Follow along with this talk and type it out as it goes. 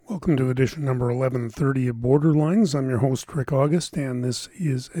Welcome to edition number 1130 of Borderlines. I'm your host, Rick August, and this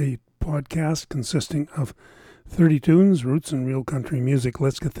is a podcast consisting of 30 tunes, roots and real country music.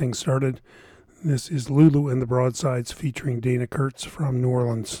 Let's get things started. This is Lulu and the Broadsides featuring Dana Kurtz from New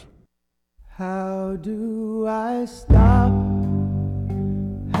Orleans. How do I stop?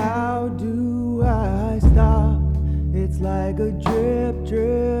 How do I stop? It's like a drip,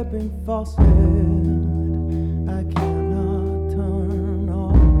 dripping faucet. I cannot turn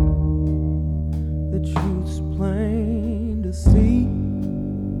off. The truth's plain to see.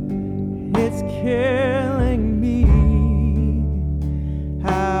 It's killing me.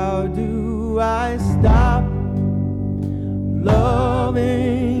 How do I stop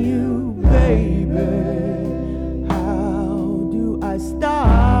loving you, baby? How do I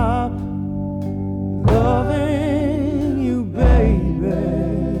stop loving you, baby?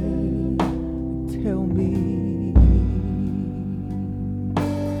 Tell me.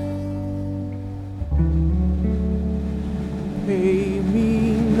 Pay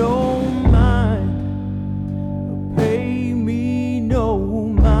me no mind, pay me no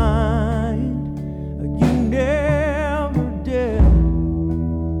mind. You never did.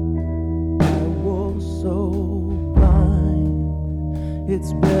 I was so blind.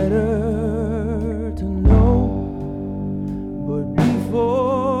 It's better to know, but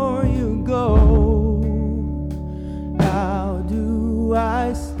before you go, how do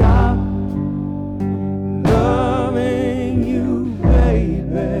I stop loving you, baby?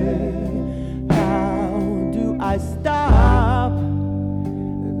 How do I stop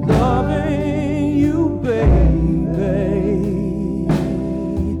loving you, baby?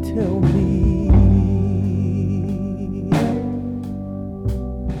 Tell me.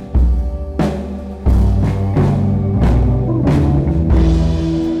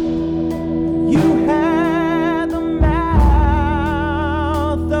 You had the mouth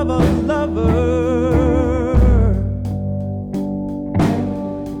of a lover.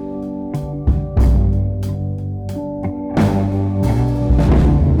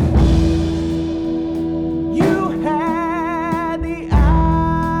 You had the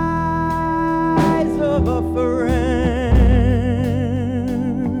eyes of a friend.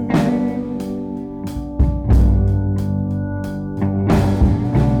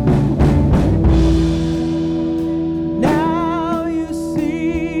 Now you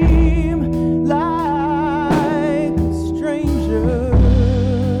seem like a stranger.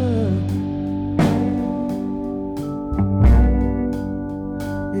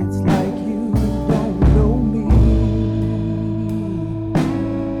 It's like you don't know me.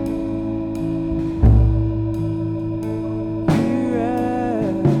 Here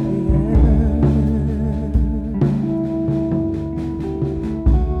at the end,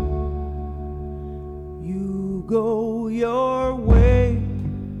 you go your way.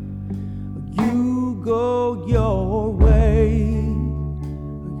 You go your way.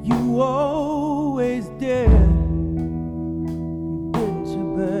 You always did, didn't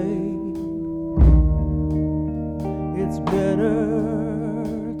you, babe? It's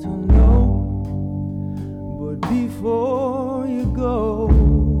better to know, but before you go,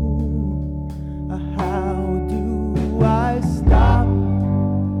 how do I stop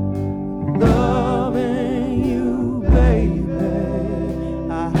loving you, baby?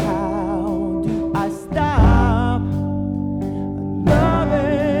 How do I stop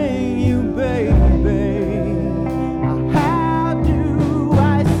loving you, baby? How do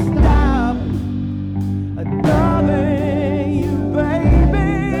I stop loving you, baby?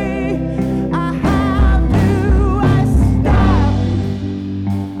 How do I stop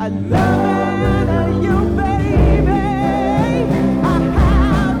loving you, baby?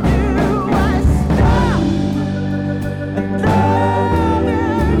 How do I stop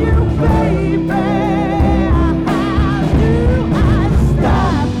loving you, baby? How do I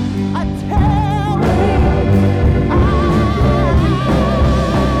stop? Tell me.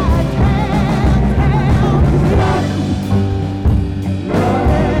 I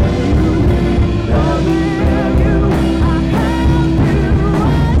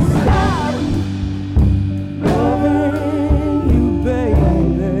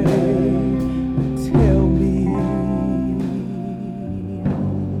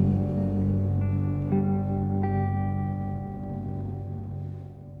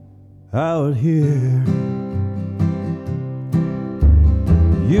Out here,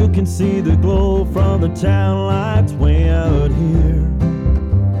 you can see the glow from the town lights way out here.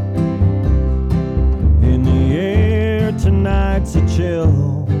 In the air tonight's a chill,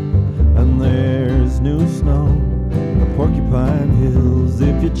 and there's new snow on Porcupine Hills.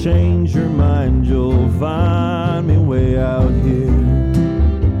 If you change your mind, you'll find me way out here.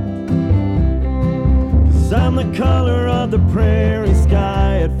 'Cause I'm the color of the prairie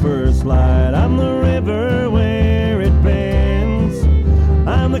sky at first light. I'm the river where it bends.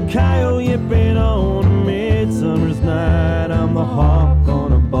 I'm the coyote yipping on a midsummer's night. I'm the hawk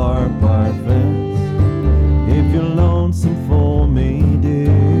on a barbed wire fence. If you're lonesome for me,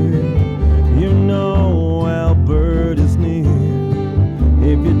 dear, you know Albert is near.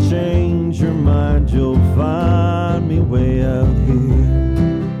 If you change your mind, you'll find me way out here.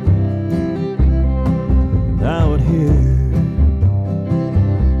 Out here.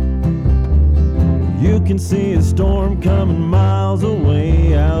 You can see a storm coming miles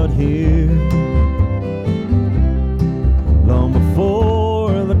away out here. Long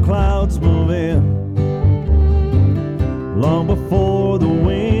before the clouds move in, long before the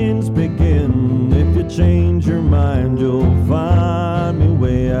winds begin. If you change your mind, you'll find me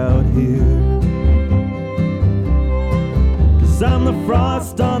way out here. 'Cause I'm the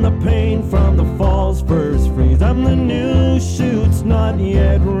frost on the pane from the fall's first freeze. I'm the new shoots not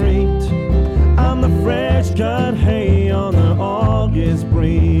yet reaped. I'm the fresh cut hay on the August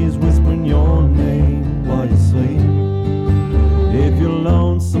breeze, whispering your name while you sleep. If you're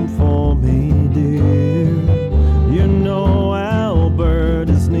lonesome for me, dear, you know Albert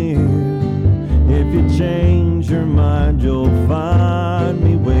is near. If you change your mind, you'll find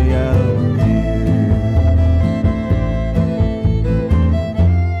me way out here.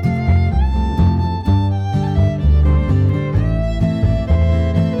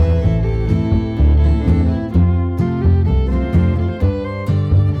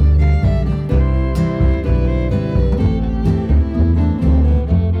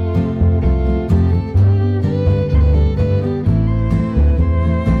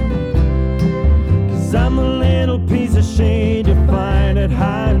 Shade you find at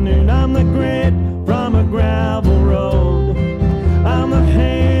high noon. I'm the grit from a gravel road. I'm the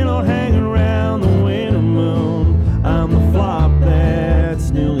halo hanging around the winter moon. I'm the flop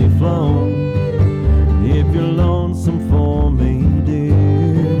that's newly flown. If you're lonesome for me,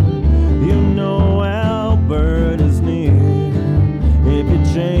 dear, you know Albert is near. If you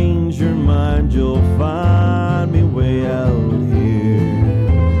change your mind, you'll find me way out here.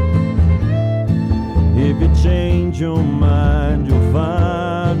 If you change your mind, you'll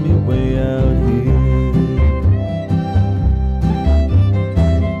find me way out here.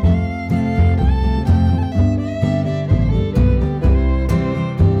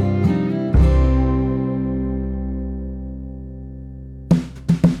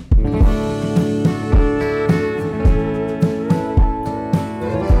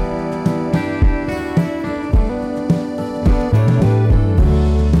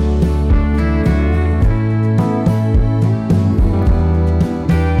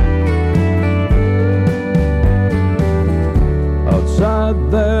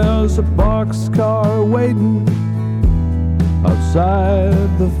 There's a boxcar waiting outside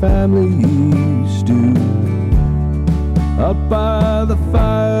the family stew. Up by the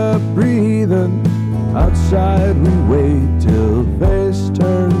fire breathing, outside we wait till face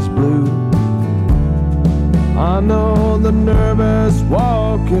turns blue. I know the nervous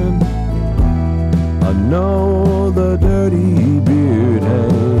walking, I know the dirty beard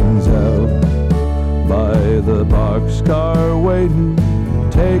hangs out by the boxcar waiting.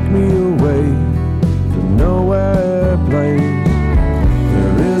 Take me away to nowhere place.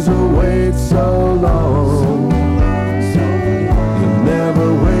 There is a wait so long. You never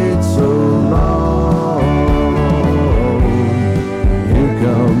wait so long. Here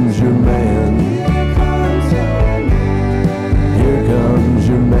comes your man. Here comes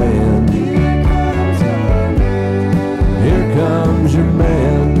your man. Here comes your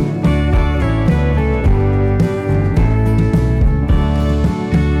man.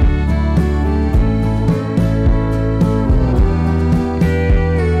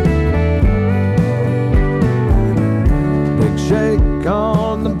 Shake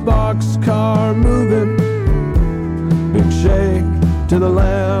on the boxcar moving, big shake to the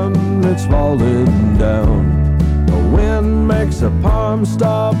land that's falling down. The wind makes a palm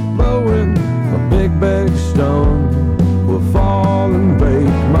stop blowing, a big stone will fall and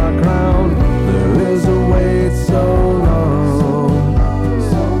break my crown. There is a wait so long,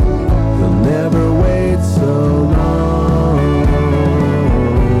 you'll never wait so long.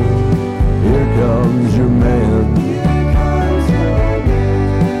 Here comes your man.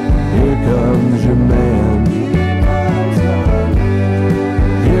 Here comes your man.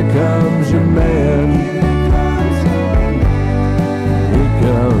 Here comes your man. Here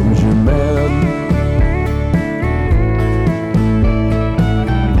comes your man.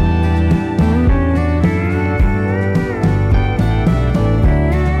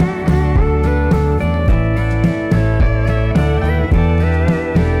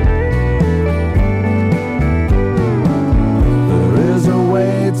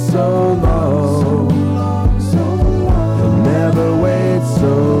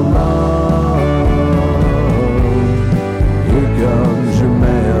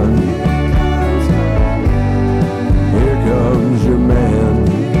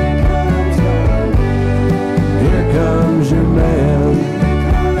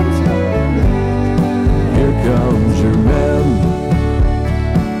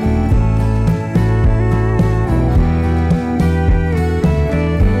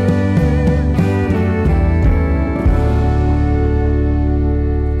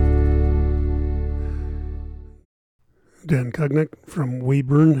 Dan Cugnet from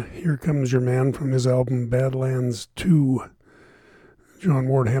Weyburn. Here Comes Your Man from his album Badlands 2. John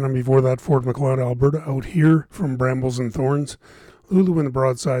Ward Hannam before that, Fort McLeod, Alberta. Out Here from Brambles and Thorns. Lulu and the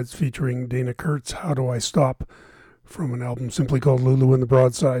Broadsides featuring Dana Kurtz, How Do I Stop, from an album simply called Lulu and the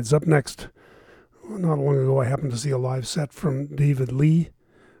Broadsides. Up next, not long ago I happened to see a live set from David Lee,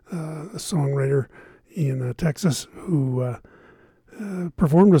 a songwriter in Texas, who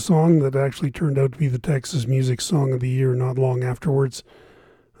performed a song that actually turned out to be the Texas Music Song of the Year not long afterwards.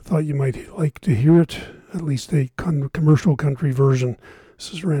 I thought you might like to hear it, at least a commercial country version.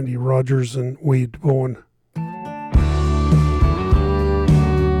 This is Randy Rogers and Wade Bowen.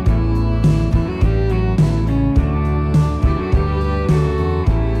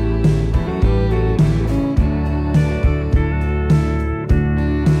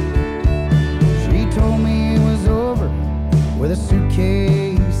 With a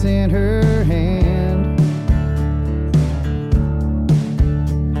suitcase in her hand,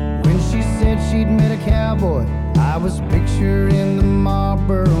 when she said she'd met a cowboy, I was picturing the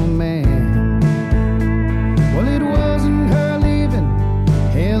Marlboro Man. Well, it wasn't her leaving,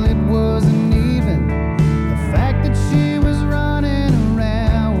 hell, it wasn't even the fact that she was running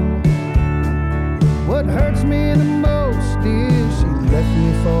around. What hurts me the most is she left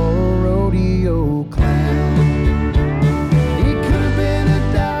me for a rodeo clown.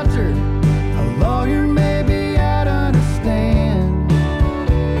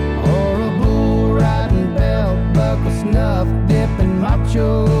 Snuff-dipping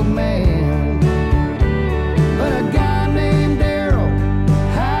macho man, but a guy named Earl,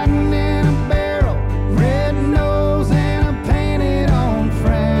 hiding in a barrel, red nose and a painted-on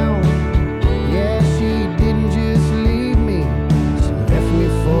frown. Yeah, she didn't just leave me, she left me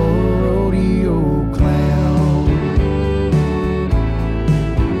for a rodeo clown.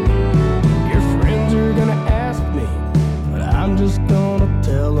 Your friends are gonna ask me, but I'm just gonna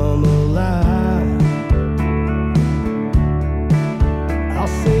tell them a lie.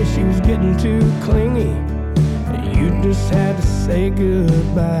 She was getting too clingy, you just had to say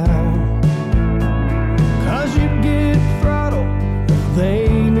goodbye. 'Cause you'd get throttled if they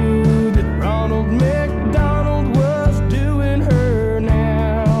knew that Ronald McDonald was doing her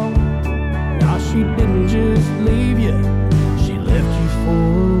now. Now she didn't just leave you, she left you for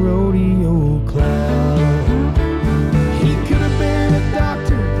a rodeo clown. He could have been a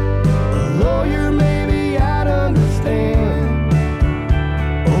doctor, a lawyer, maybe I'd understand.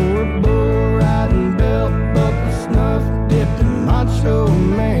 Macho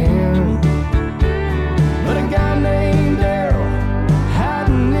man, but a guy named Earl,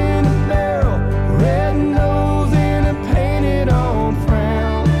 hiding in a barrel, red nose and a painted-on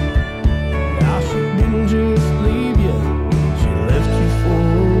frown. Now she didn't just leave you, she left you for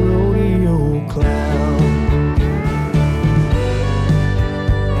a rodeo clown.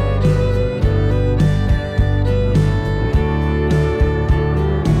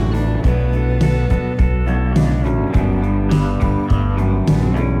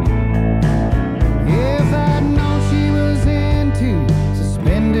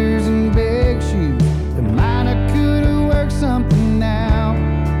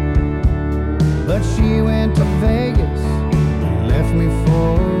 She went to Vegas and left me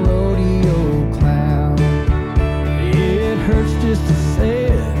for a rodeo clown. It hurts just to say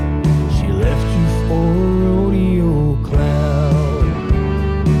it, she left you for a rodeo clown.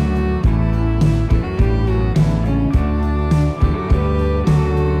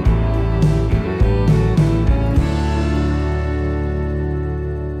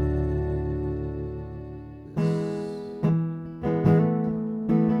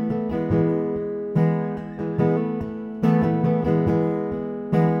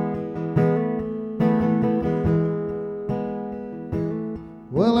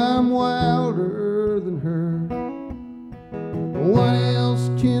 Well, I'm wilder than her. What else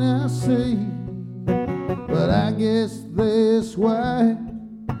can I say? But I guess that's why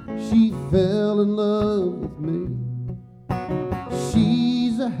she fell in love with me.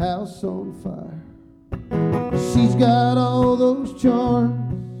 She's a house on fire. She's got all those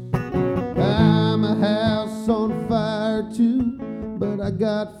charms. I'm a house on fire too, but I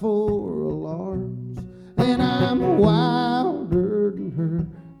got 4 alarms. And I'm wilder than her,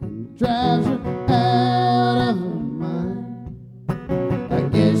 and drives her out of her mind. I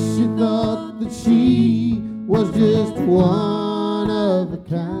guess she thought that she was just one of a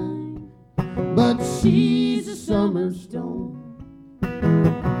kind, but she's a summer storm.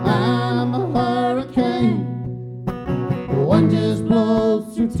 I'm a hurricane. One just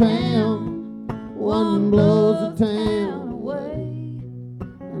blows through town, one blows the town away,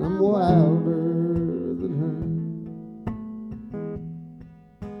 and I'm wilder than her.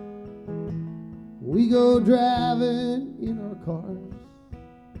 driving in our cars,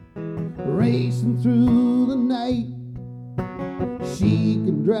 racing through the night. She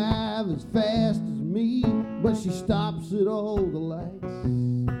can drive as fast as me, but she stops at all the lights.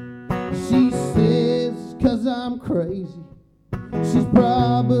 She says, 'cause I'm crazy. She's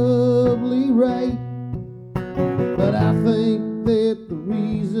probably right, but I think that the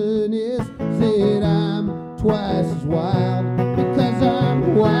reason is that I'm twice as wild, because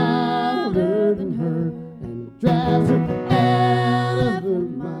I'm wilder than her, and it drives her out of her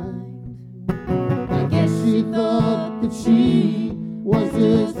mind. I guess she thought that she was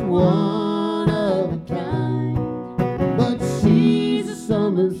just one of a kind, but she's a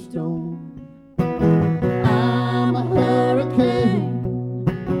summer storm. I'm a hurricane.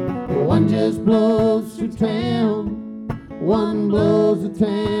 One just blows through town, one blows the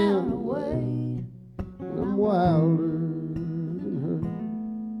town away. I'm wilder than her.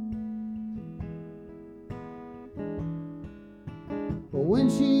 But when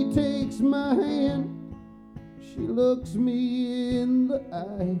she takes my hand, she looks me in the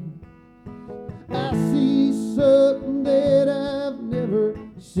eye. I see something that I've never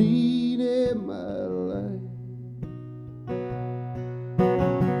seen in my life.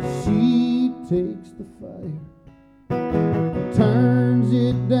 She takes the fire, turns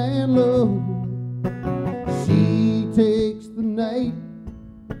it down low. She takes the night,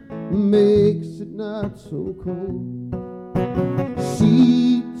 makes it not so cold.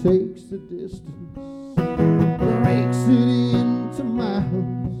 She takes the distance, breaks it into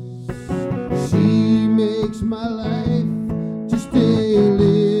miles. She makes my life just a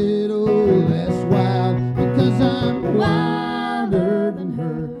little less wild, because I'm wilder than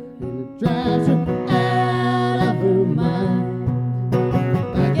her, and it drives her out of her mind.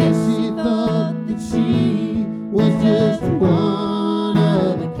 I guess she thought that she was just one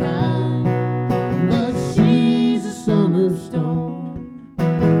of a kind, but she's a summer storm.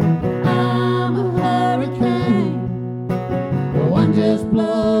 I'm a hurricane. One just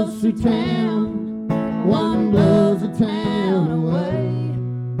blows through town, one blows the town away,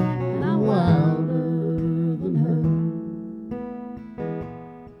 and I'm wilder than her.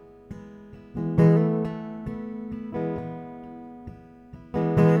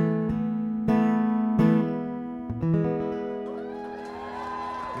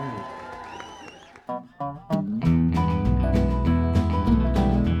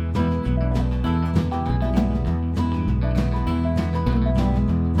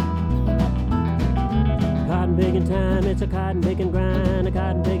 Cotton picking time, it's a cotton picking grind. A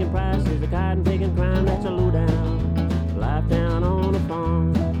cotton picking price is a cotton picking crime. That's a lowdown life down on the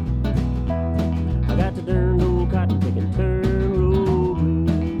farm. I got the darn old cotton picking turn road blue.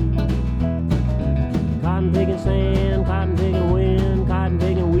 Cotton picking sand, cotton picking wind, cotton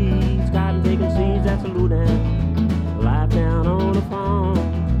picking weeds, cotton picking seeds. That's a lowdown life down on the farm.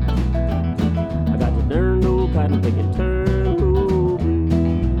 I got the darn old cotton picking turn road blue.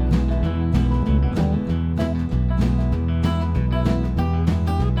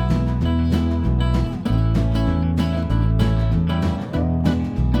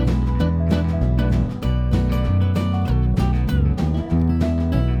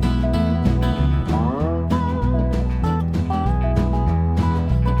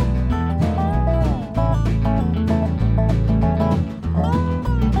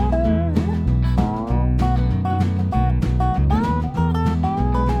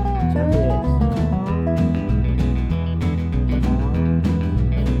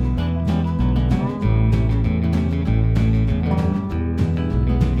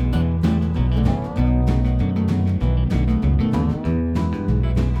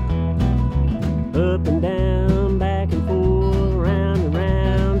 Up and down, back and forth, round and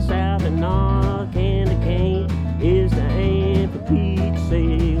round, south and north, can to cane is the aim for Pete's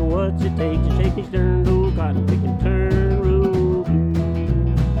sake. What's it take to shake these darn old cotton picking turn road blue?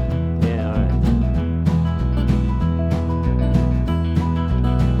 Yeah, all right.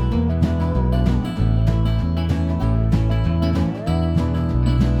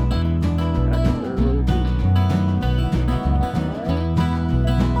 Got the turn road blue.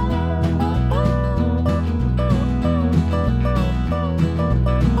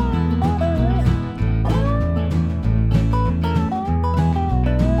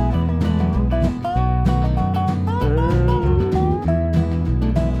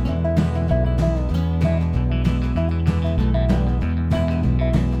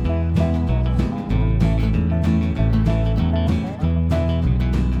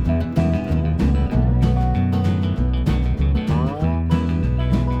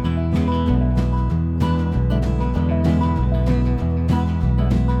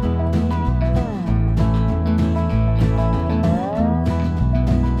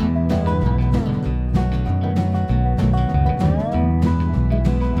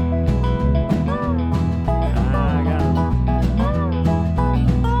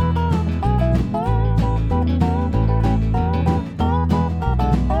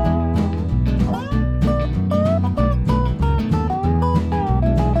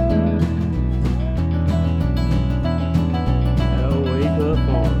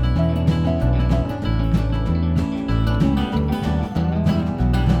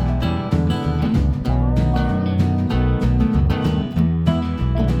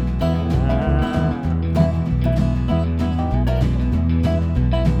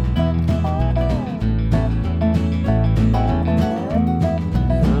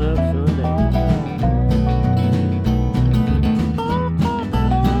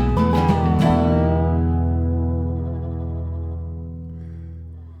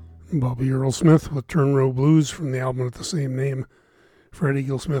 Bobby Earl Smith with Turn Row Blues from the album with the same name. Fred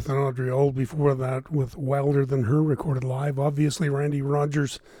Eaglesmith and Audrey Auld before that with Wilder Than Her, recorded live. Obviously, Randy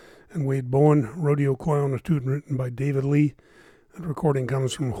Rogers and Wade Bowen, Rodeo Clown, a tune written by David Lee. That recording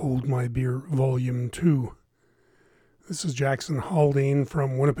comes from Hold My Beer Volume 2. This is Jaxon Haldane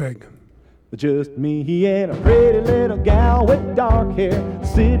from Winnipeg. Just me and a pretty little gal with dark hair,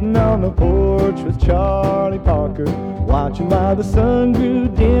 sitting on the porch with Charlie Parker, watching while the sun grew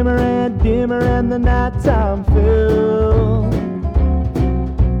dimmer and the nighttime fell.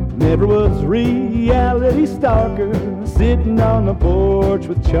 Never was reality stalker, sitting on the porch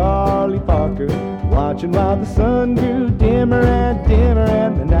with Charlie Parker, watching while the sun grew dimmer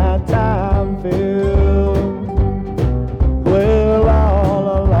and the nighttime fell. Well,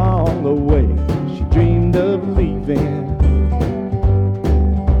 all along the way she dreamed of leaving,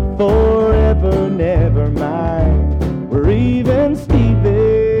 forever, never mind, we're even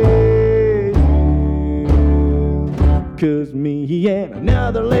Steven. 'Cause me and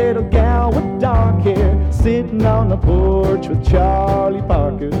another little gal with dark hair, sitting on the porch with Charlie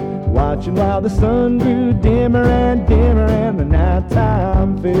Parker, watching while the sun grew dimmer and the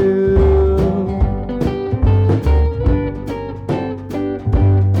nighttime fell.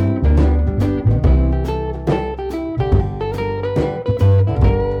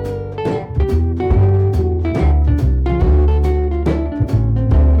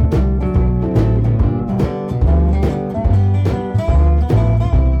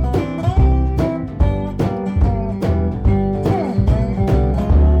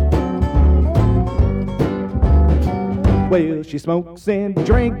 Well, she smokes and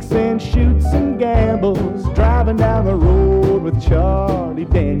drinks and shoots and gambles, driving down the road with Charlie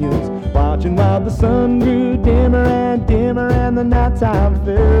Daniels, watching while the sun grew dimmer and the nighttime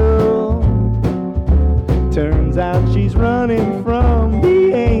fell. Turns out she's running from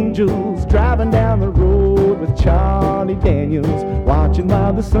the angels, driving down the road with Charlie Daniels, watching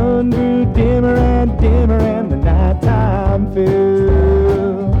while the sun grew dimmer and the nighttime fell.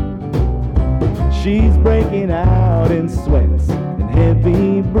 She's breaking out in sweats and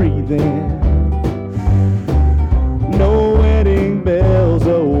heavy breathing. No wedding bells,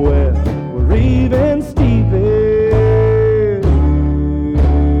 oh well, we're even Steven.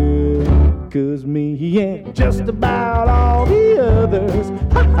 'Cause me and just about all the others,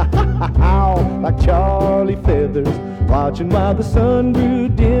 like Charlie Feathers, watching while the sun grew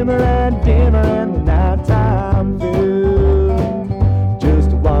dimmer and the nighttime fell.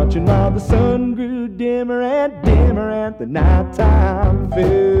 Just watching while the sun grew dimmer and the nighttime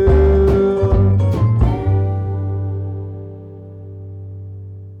fell.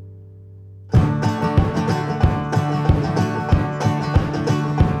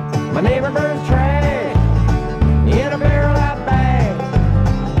 My neighbor burns trash in a barrel out back,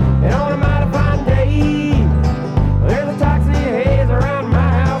 and on a mighty fine day, there's a toxic haze around my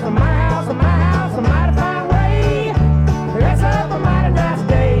house, a mighty fine way. That's up a mighty nice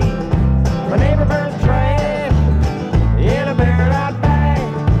day. My neighbor burns trash in a barrel out back.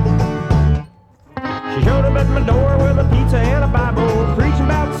 She showed up at my door with a pizza and a Bible, preaching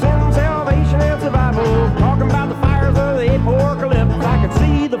about sin, salvation, and survival, talking about the fires of the apocalypse. I could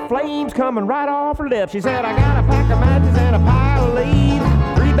see the flames coming right off her lips. She said, I got a pack of matches and a pile of leaves,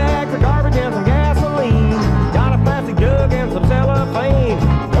 3 bags of garbage and some gasoline, got a plastic jug and some cellophane,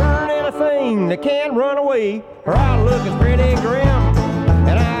 burn anything that can't run away. Her outlook is pretty grim,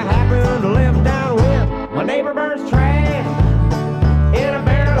 and I happen to live downwind. My neighbor burns trash in a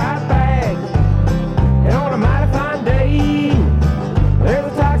barrel out bag, and on a mighty fine day, there's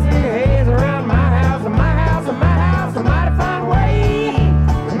a toxic haze around my house, a mighty fine way.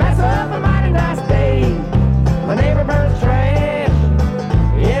 To mess up a mighty nice day. My neighbor burns trash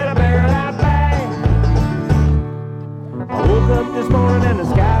in a barrel out bag. I woke up this morning and the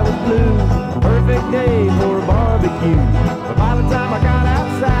sky was blue, perfect day for a barbecue. But by the time I got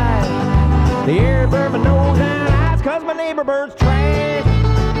outside, the air burned my nose and eyes, 'cause my neighbor burns trash.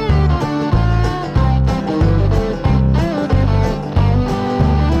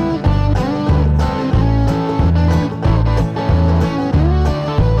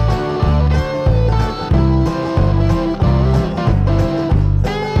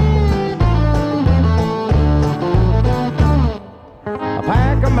 A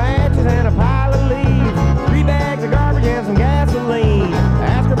pack of matches and a pile of leaves, 3 bags of garbage and some gasoline.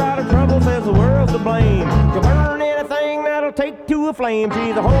 Ask her about her trouble, says the world's to blame. She'll burn anything that'll take to a flame.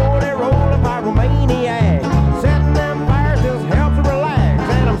 She's a holy rolling pyromaniac, setting them fires just helps her relax.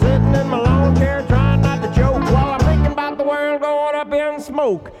 And I'm sitting in my lawn chair trying not to choke while I'm thinking about the world going up in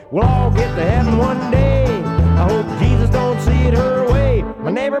smoke. We'll all get to heaven one day, I hope Jesus don't see it her way. My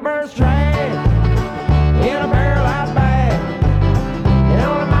My neighbor burns trash in a barrel out back. And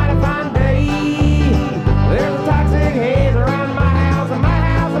on a mighty fine day, there's a toxic haze around my house, and my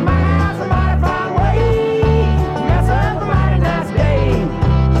house, and my house, a mighty fine way. Mess up a mighty nice day.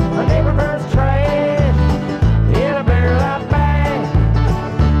 My neighbor burns trash in a barrel out back.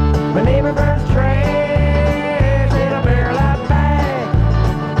 My neighbor burns trash in a barrel out back.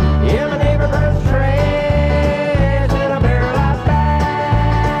 Yeah, my neighbor burns trash in a barrel out back.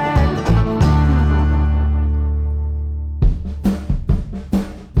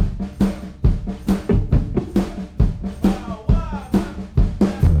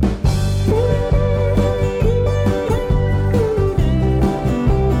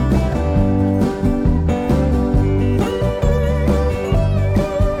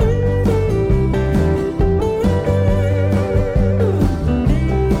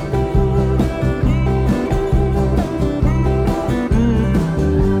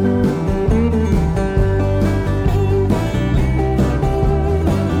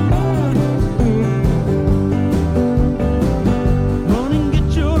 Run and get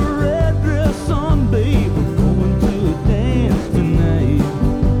your red dress on, babe. We're going to a dance tonight.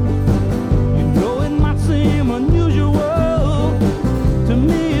 You know it might seem unusual. To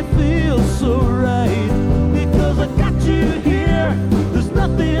me it feels so right. Because I got you here. There's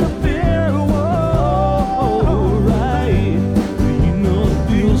nothing to fear. Whoa, right. You know it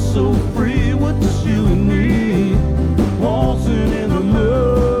feels so free with just you and me. Waltzing in the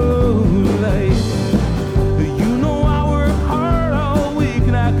moonlight. You know I work hard all week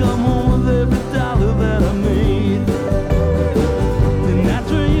and I come home with every dollar that I made. And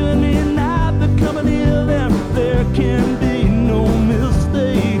after you and me and I become an them, there can be no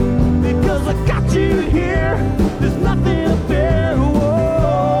mistake. Because I got you here, there's nothing to fear.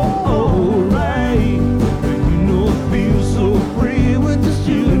 Whoa, right. You know it feels so free with just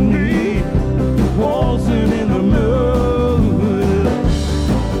you and me. Waltzing in the moonlight.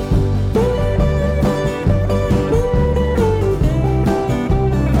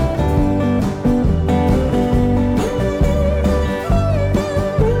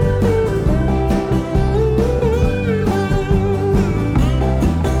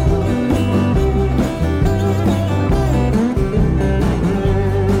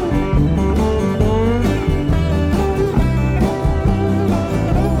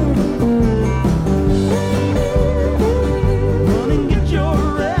 Run and get your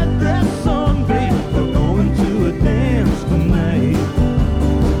red dress on, babe. We're going to a dance tonight.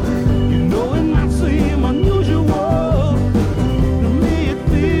 You know it might seem unusual. To me it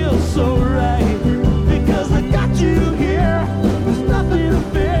feels so right. Because I got you here. There's nothing to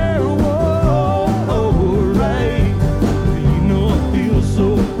fear. Whoa, right. You know it feels so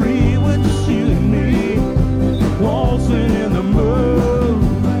free with just you and me. Waltzing in the moon.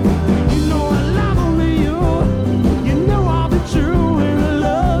 You know I love only you. You know I'll be true and I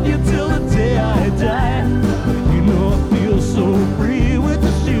love you till the day I die. You know I feel so free with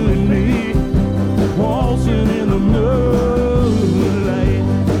just you and me. Waltzing in the moonlight.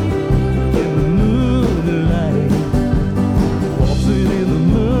 In the moonlight. Waltzing in the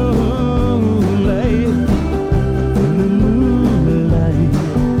moonlight. In the moonlight.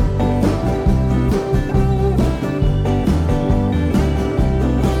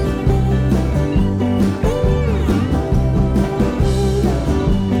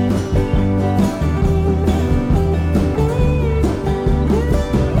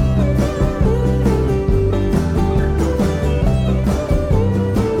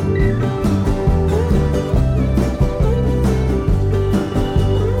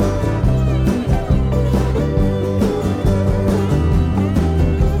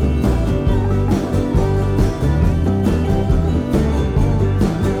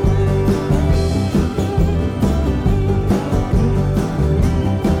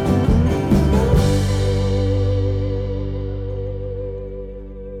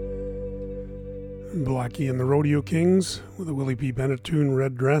 Blackie and the Rodeo Kings with a Willie P. Bennett tune,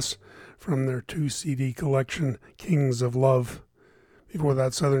 Red Dress, from their 2 CD collection, Kings of Love. Before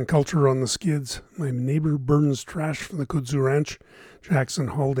that, Southern Culture on the Skids, My Neighbor Burns Trash from the Kudzu Ranch, Jaxon,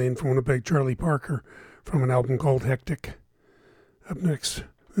 Haldane from Winnipeg, Charlie Parker from an album called Hectic. Up next,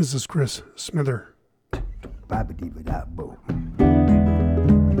 this is Chris Smither. Ba-ba-dee-ba-da-bo.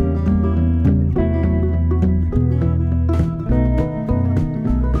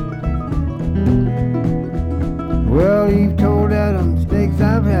 Well, you've told Adam, snakes,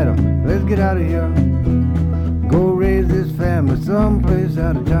 I've had 'em. Let's get out of here. Go raise this family someplace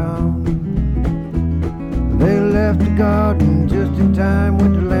out of town. They left the garden just in time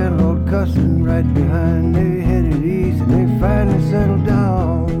with the landlord cussing right behind. They headed east and they finally settled down.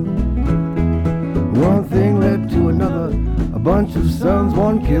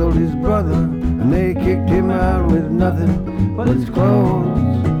 nothing but its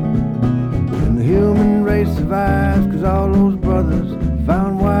clothes. And the human race survives 'cause all those brothers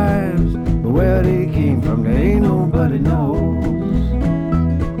found wives, but where they came from, there ain't nobody knows.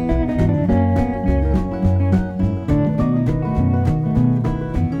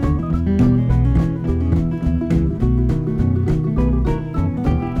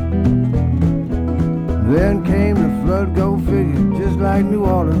 Then came the flood, go figure, just like New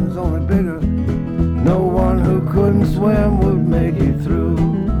Orleans, only bigger. No one who couldn't swim would make it through.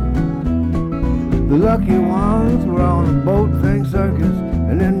 The lucky ones were on a boat, think circus,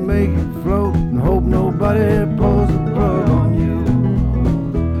 and then make it float and hope nobody pulls the plug on you.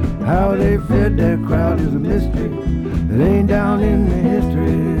 How they fed their crowd is a mystery. It ain't down in the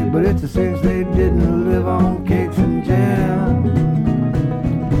history, but it's a sense they didn't live on cakes and jam.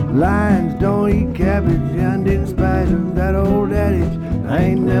 Lions don't eat cabbage, and in spite of that old adage, I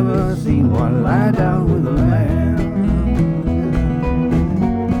ain't never seen one lie down with a lamb.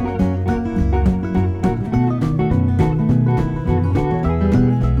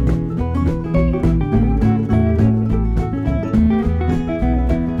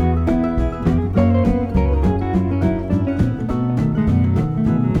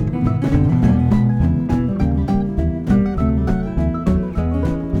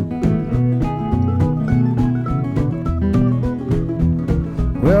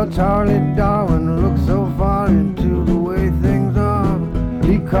 Charlie Darwin looked so far into the way things are.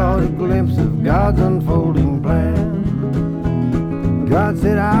 He caught a glimpse of God's unfolding plan. God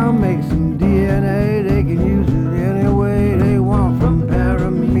said, I'll make some DNA. They can use it any way they want, from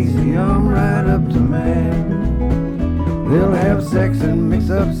paramecium right up to man. They'll have sex and mix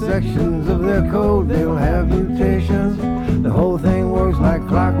up sections of their code. They'll have mutations. The whole thing works like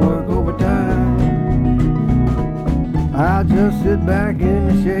clockwork over time. I just sit back in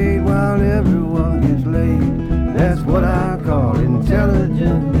the shade while everyone gets laid. That's what I call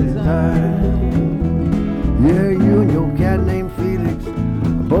intelligent design. Yeah, you and your cat named Felix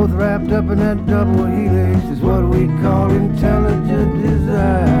are both wrapped up in that double helix. Is what we call intelligent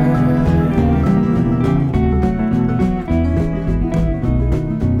design.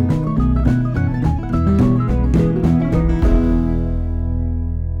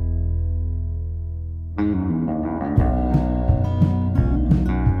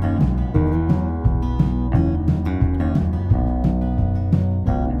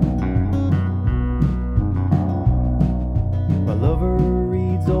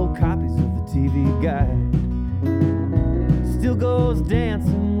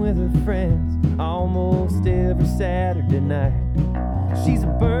 She's a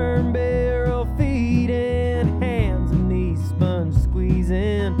burn barrel feeding, hands and knees sponge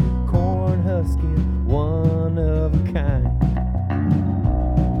squeezing, corn husking, one of a kind.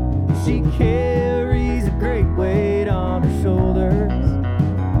 She carries a great weight on her shoulders,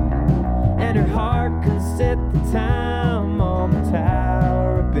 and her heart can set the time on the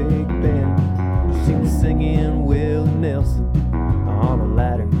Tower of Big Ben. She was singing Willie Nelson on a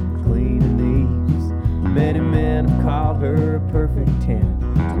ladder, cleaning knees. Many men have called her a perfect 10.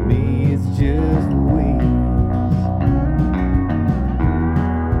 To me, it's just Louise.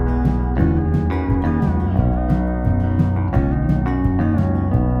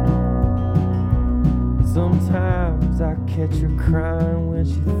 Sometimes I catch her crying when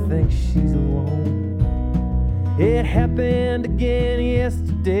she thinks she's alone. It happened again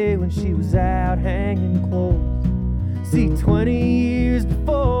yesterday when she was out hanging clothes. See, 20 years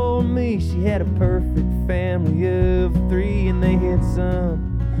before me, she had a perfect family of 3, and they had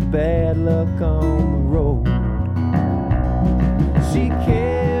some bad luck on the road. She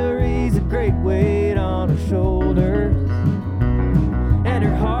carries a great weight on her shoulders, and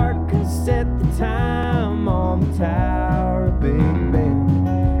her heart can set the time on the Tower of Big Ben.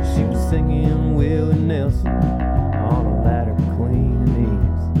 She was singing Willie Nelson on a ladder cleaning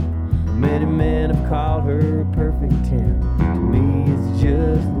knees. Many men have called her a perfect 10. To me, it's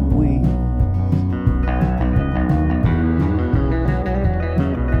just Louise.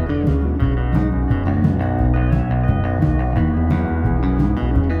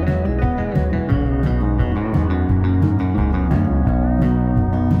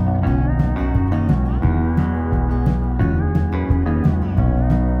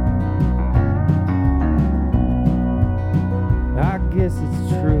 I guess it's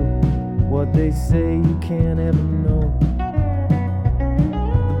true what they say, you can't ever know.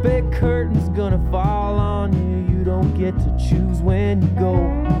 The big curtain's gonna fall on you, you don't get to choose when you go.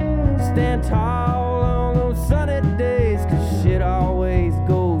 Stand tall on those sunny days, 'cause shit always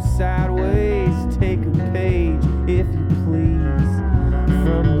goes sideways. Take a page, if you please,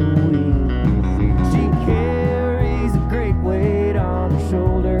 from Louise. She carries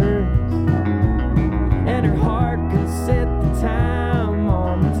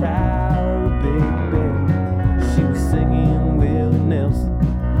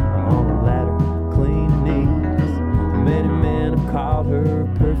her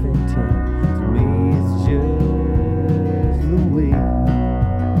perfect 10. To me, it's just Louise.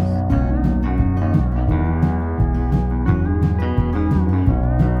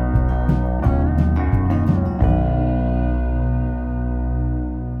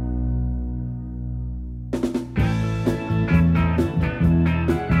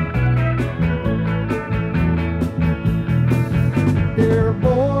 They're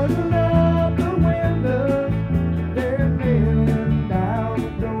boarding up the windows, they're nailing down the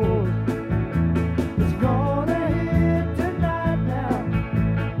door. It's gonna hit tonight now,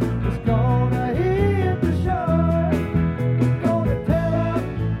 it's gonna hit the shore. Gonna tear up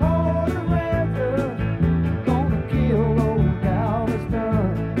all the ranchers, gonna kill old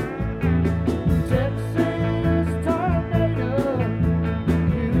Galveston. Texas tornado,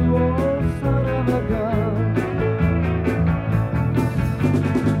 you old son of a gun.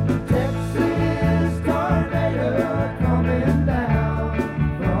 Texas tornado coming down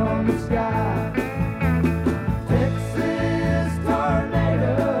from the sky. Texas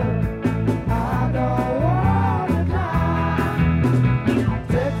tornado, I don't wanna die.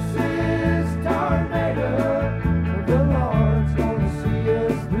 Texas tornado, the Lord's gonna see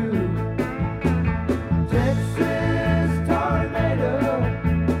us through. Texas tornado,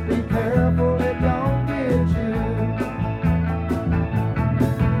 be careful it don't get you.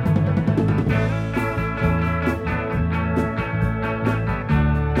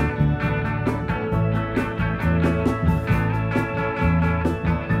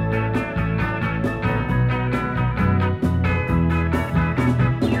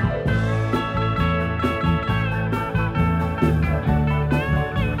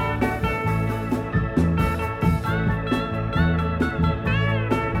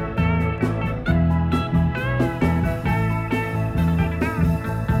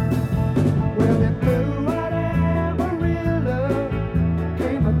 Well, it blew out Amarillo,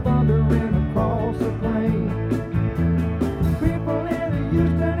 came a thundering across the plain. People in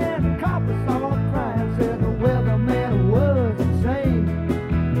Houston and coppers saw crying, said the weatherman was insane.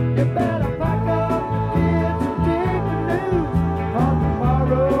 You better pack up the kids and dig the news, for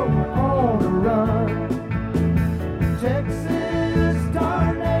tomorrow we're on the run. Texas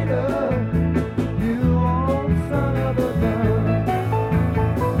tornado, you old son of a gun.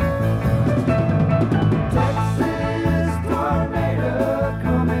 Texas tornado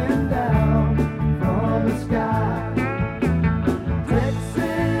coming down from the sky.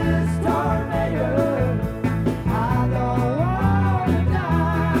 Texas tornado, I don't wanna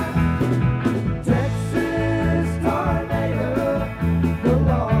die. Texas tornado, the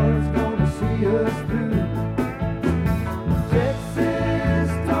Lord's gonna see us through. Texas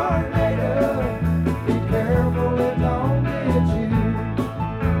tornado, be careful it don't get you.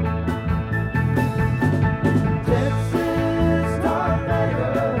 Texas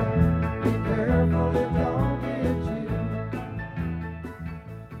tornado, be careful it don't get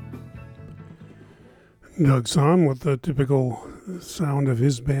you. Doug Sahm with the typical sound of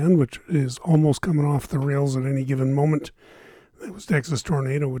his band, which is almost coming off the rails at any given moment. That was Texas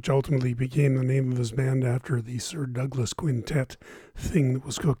Tornado, which ultimately became the name of his band after the Sir Douglas Quintet thing that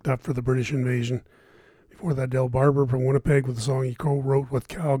was cooked up for the British invasion. Before that, Barber from Winnipeg with a song he co-wrote with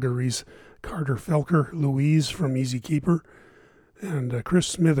Calgary's Carter Felker, Louise from Easy Keeper, and Chris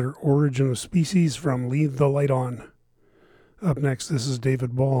Smither, Origin of Species from Leave the Light On. Up next, this is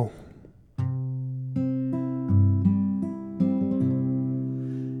David Ball.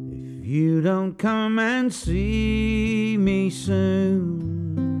 If you don't come and see me soon,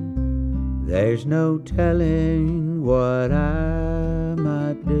 there's no telling what I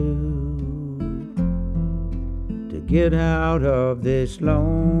might do to get out of this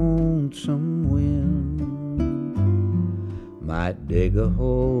lonesome wind. Might dig a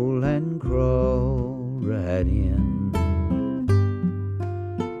hole and crawl right in.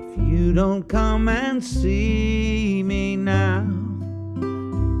 If you don't come and see me now,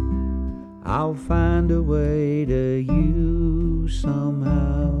 I'll find a way to you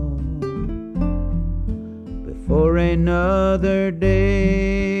somehow. Before another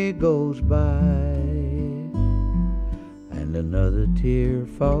day goes by and another tear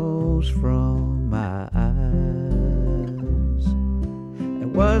falls from my eyes. There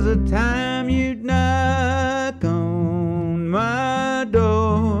was a time you'd knock on my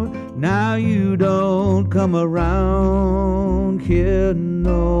door. Now you don't come around here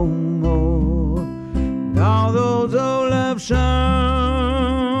no more. And all those old love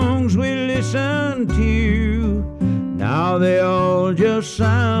songs we listened to, now they all just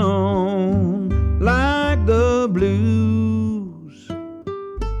sound like the blues.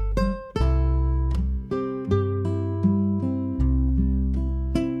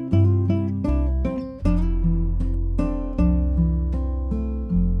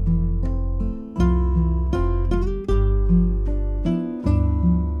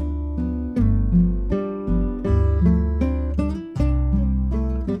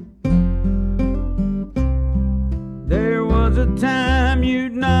 time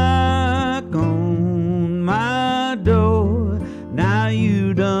you'd knock on my door. Now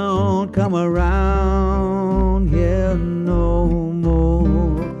you don't come around here no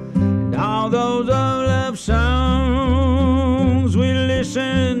more. And all those old love songs we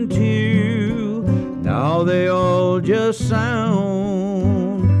listen to, now they all just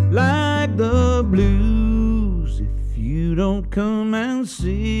sound like the blues. If you don't come and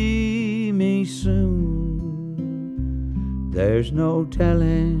see me soon, there's no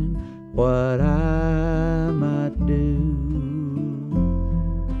telling what I might do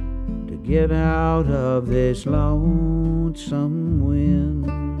to get out of this lonesome wind.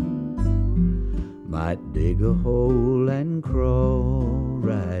 Might dig a hole and crawl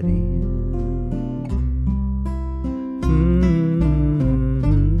right in.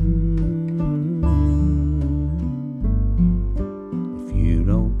 If you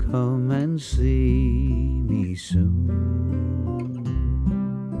don't come and see me soon.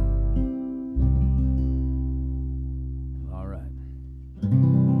 All right.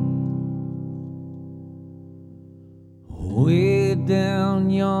 Way down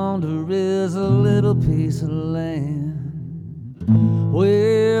yonder is a little piece of land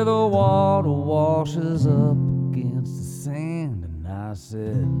where the water washes up against the sand. And I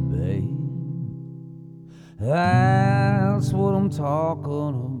said, babe, that's what I'm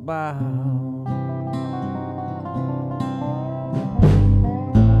talking about.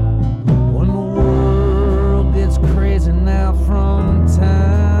 When the world gets crazy now from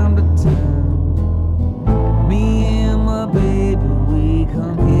time to time, me and my baby, we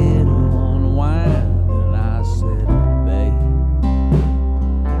come here to unwind. And I said, babe,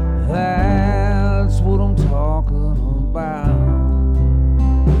 that's what I'm talking about.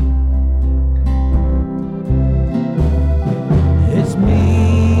 It's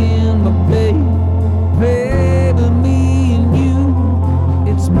me and my baby, baby, me and you.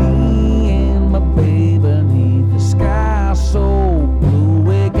 It's me and my baby beneath the sky so blue.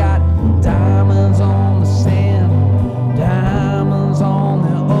 We got diamonds on the sand, diamonds on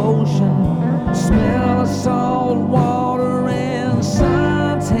the ocean, smell of salt water and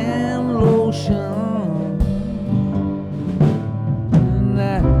suntan lotion. And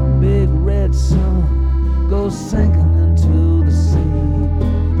that big red sun goes sinking into the sea.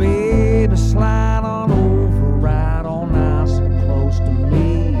 Baby, slide on over, right on nice and close to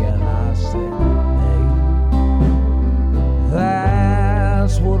me. And I said, hey,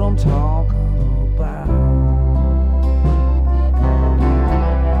 that's what I'm talking about. Oh,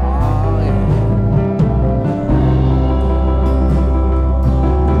 yeah.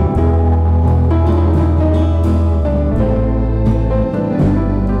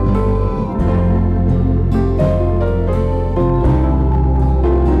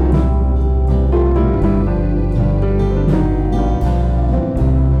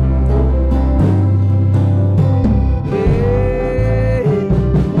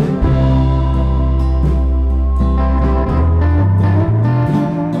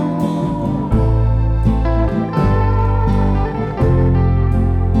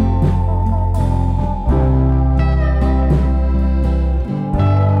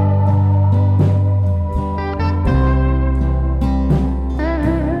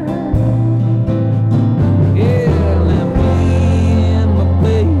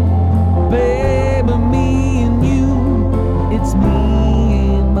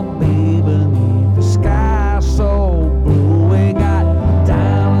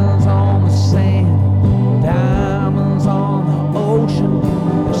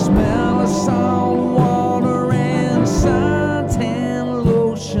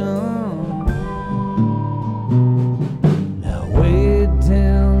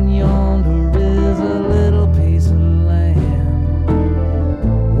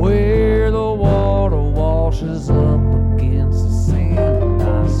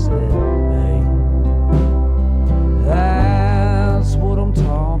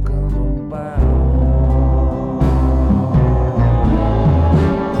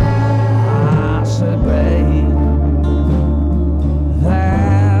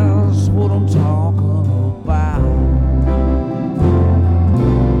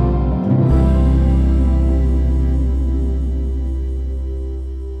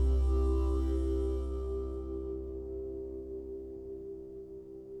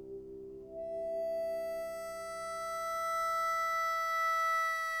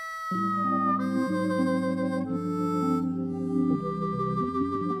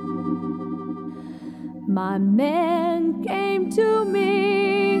 My man came to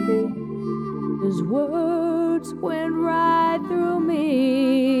me, his words went right through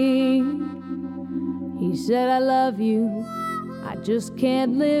me. He said, I love you, I just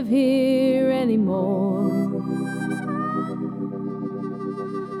can't live here anymore.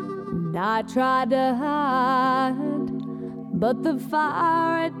 And I tried to hide, but the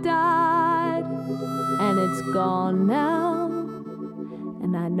fire had died, and it's gone now,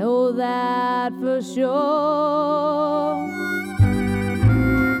 and I know that for sure.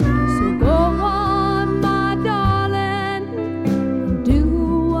 So go on, my darling,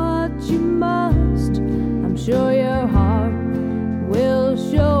 do what you must. I'm sure your heart will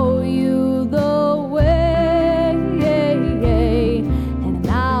show you the way, and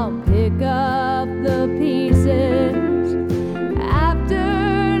I'll pick up the pieces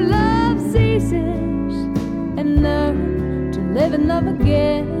after love ceases, and learn to live and love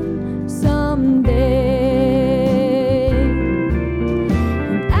again someday.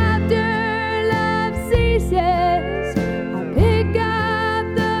 And after love ceases, I'll pick up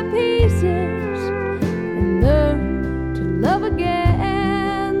the pieces and learn to love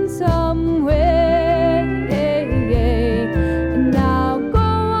again some way. And I'll go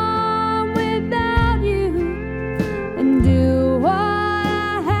on without you and do what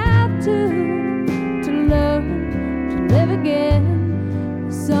I have to learn to live again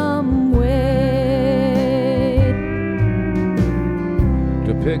some way.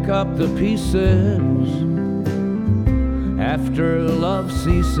 To pick up the pieces after love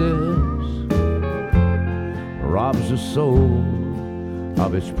ceases robs the soul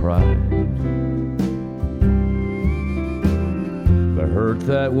of its pride. The hurt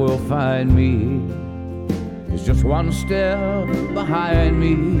that will find me is just one step behind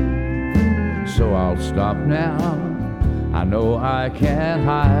me, so I'll stop now. I know I can't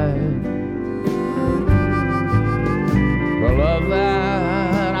hide the love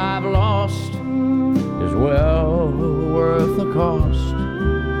that I've lost is well worth the cost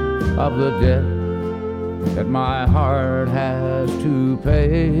of the debt that my heart has to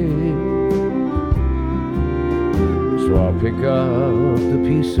pay. So I'll pick up the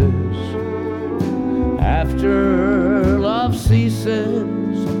pieces after love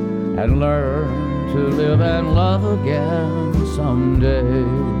ceases and learn to live and love again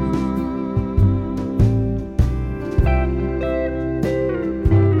someday.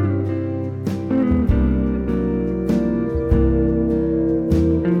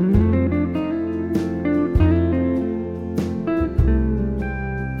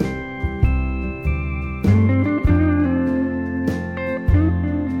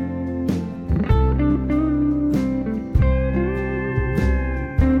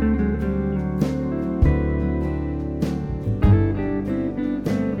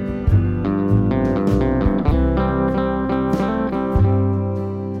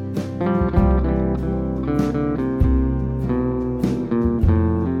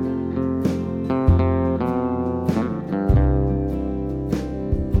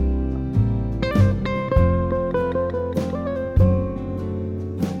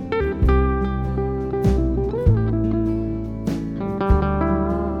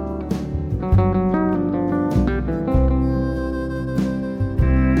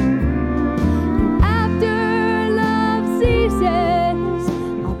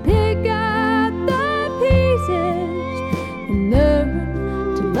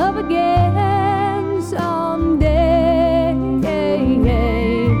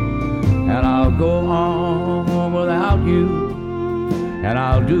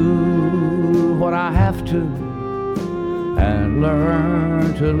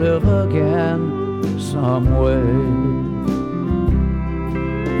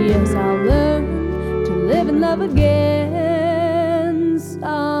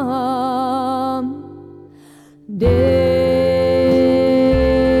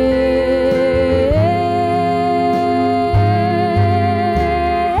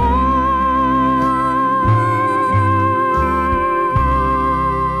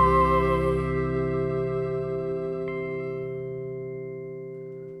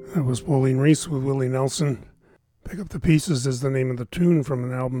 That was Pauline Reese with Willie Nelson. Pick Up the Pieces is the name of the tune from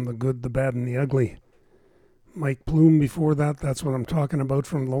an album, The Good, the Bad, and the Ugly. Mike Plume before that, that's what I'm talking about,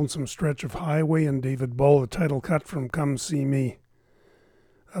 from Lonesome Stretch of Highway, and David Bull, the title cut from Come See Me.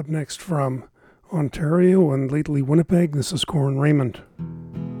 Up next from Ontario and lately Winnipeg, this is Corin Raymond.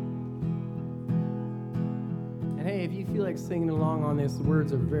 And hey, if you feel like singing along on this, the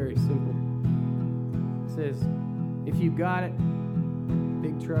words are very simple. It says, if you got it,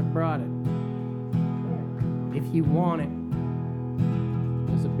 big truck brought it. If you want it,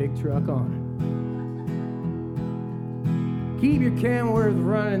 there's a big truck on it. Keep your Kenworth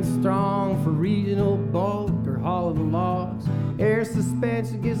running strong for regional bulk or haul of the logs. Air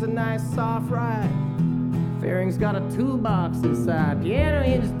suspension gives a nice soft ride. Fairing's got a toolbox inside. Piano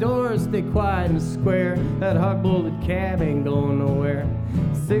hinge doors stay quiet and square. That hog-bolted cab ain't going nowhere.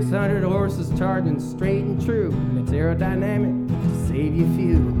 600 horses charging straight and true, and it's aerodynamic to save you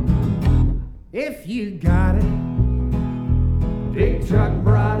fuel. If you got it, big truck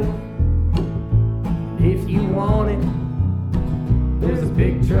brought it. If you want it, there's a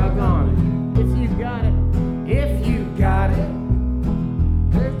big truck on it. If you got it, if you got it,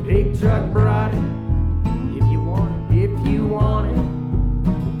 there's a big truck brought it. If you want it, if you want it,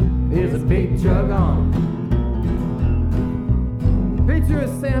 there's a big truck on it. Picture a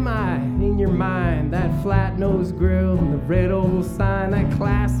semi in your mind, that flat-nosed grill and the red oval sign, that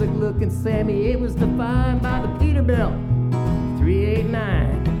classic-looking semi. It was defined by the Peterbilt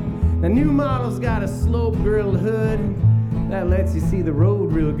 389. The new model's got a slope-grilled hood that lets you see the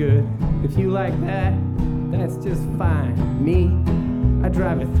road real good. If you like that, that's just fine. Me, I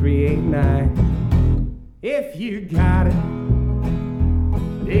drive a 389. If you got it,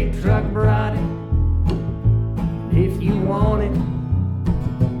 big truck brought it. If you want it,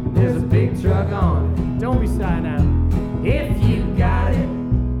 there's a big truck on it. Don't be shy now. If you got it,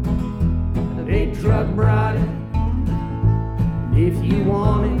 the big truck brought it. If you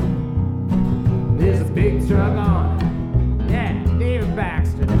want it, there's a big truck on it. Yeah, David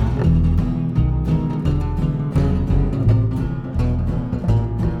Baxter.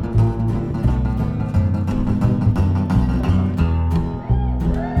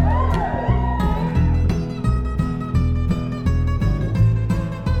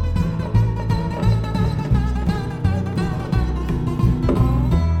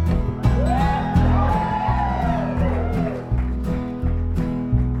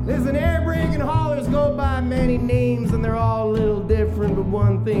 Names and they're all a little different, but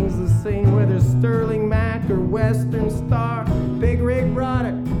one thing's the same, whether Sterling Mac or Western Star. Big rig brought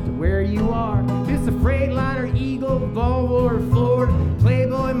it to where you are. It's a Freightliner, Eagle, Volvo, or Ford,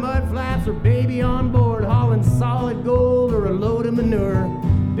 Playboy, mud flaps, or baby on board, hauling solid gold or a load of manure.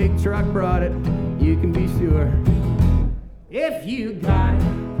 Big truck brought it, you can be sure. If you got it,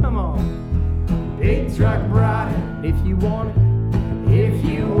 come on. Big truck brought it. If you want it, if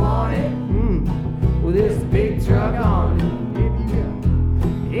you want it, well, there's a big truck on it.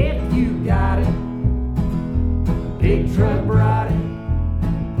 If you got it, big truck brought it.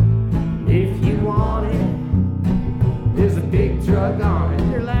 If you want it, there's a big truck on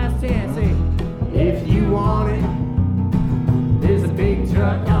it. Your last chance, hey. If you want it, there's a big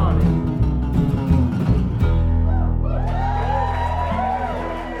truck on it.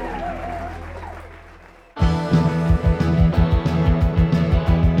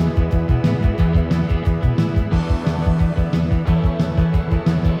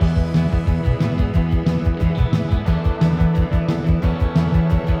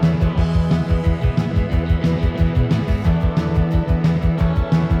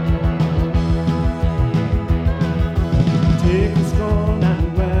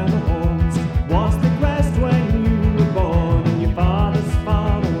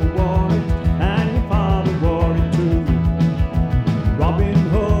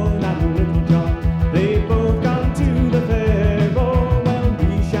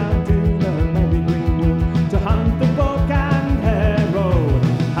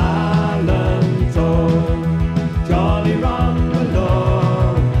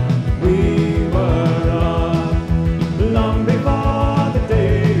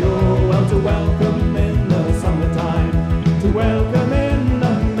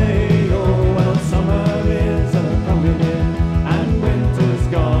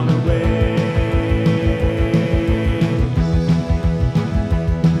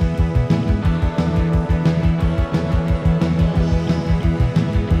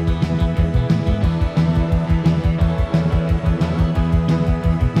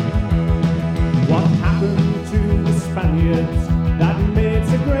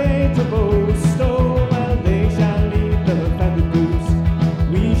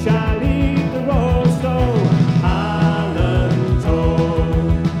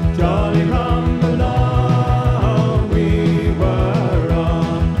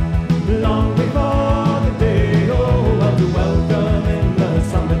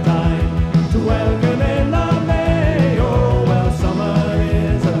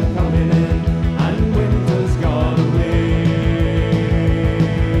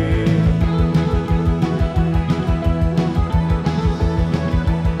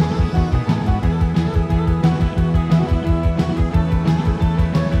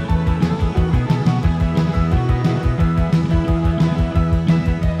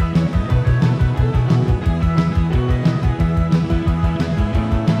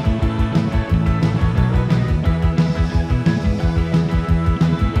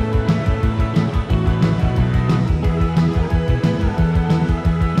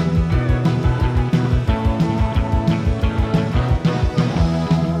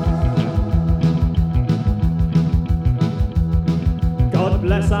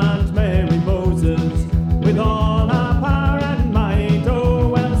 St. Mary Moses, with all our power and might. Oh,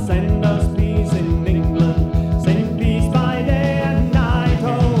 well, send us peace in England, send peace by day and night.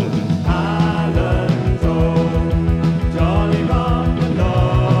 Oh, Hal-An-Tow, jolly Rock'n'Roll,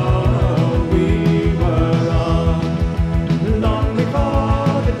 we were on long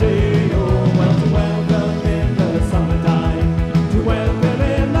before the day. Oh, well, to welcome in the summertime, to welcome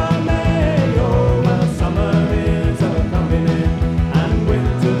in the May. Oh, well, summer is a-coming in and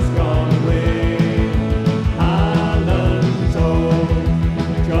winter's gone away. Hal-An-Tow,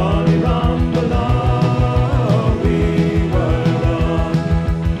 jolly Rock'n'Roll, we were on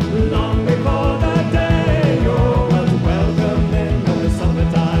long before the day. Oh, well, to welcome in the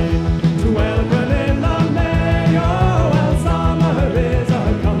summertime, to welcome in the May. Oh, well, summer is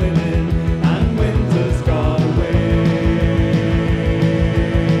a-coming in and winter's gone away.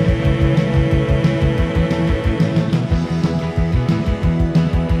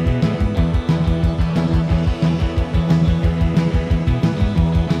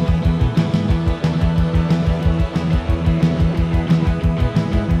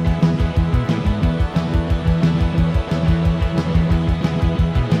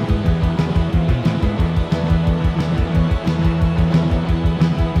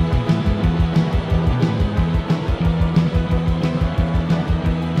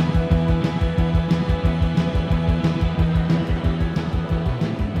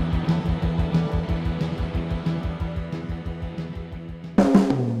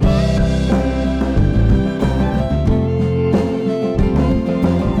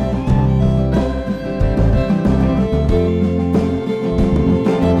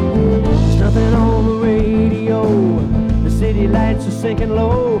 There's nothing on the radio. The city lights are sinking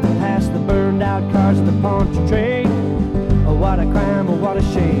low past the burned out cars of the Poncha train. Oh, what a crime, oh, what a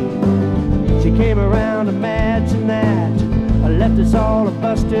shame. She came around, imagine that. Left us all a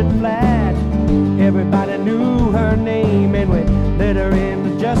busted flat. Everybody knew her name and we let her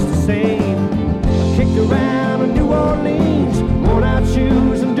in just the same. Kicked around in New Orleans, worn out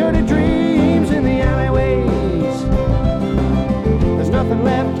shoes and dirty dreams in the alleyways. There's nothing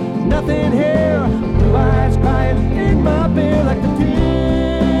left, nothing here. Blue eyes crying in my beer like the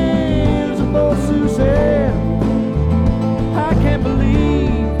tears of old Suzanne. I can't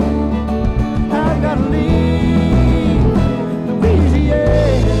believe I've got to leave Louisiana.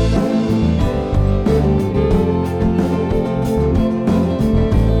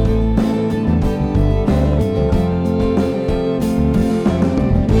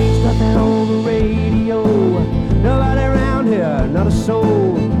 There's nothing on the radio, nobody around here, not a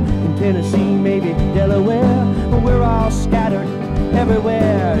soul. In Tennessee, maybe Delaware, but we're all scattered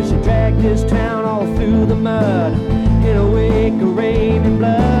everywhere. She dragged this town all through the mud in a wake of rain and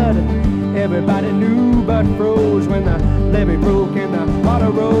blood. Everybody knew but froze when the levee broke and the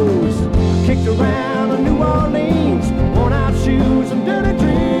water rose. Kicked around in New Orleans, worn out shoes and dirty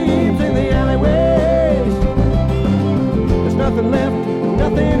dreams in the alleyways. There's nothing left,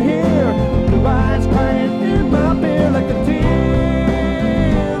 nothing here. Blue eyes crying in my beer like the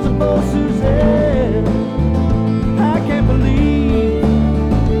tears of old Suzanne. I can't believe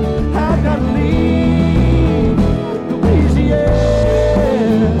I've got to leave Louisiana.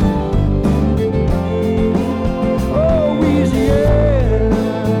 Oh, Louisiana.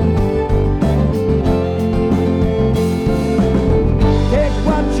 Take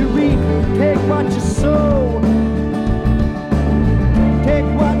what you reap, take what you sow. Take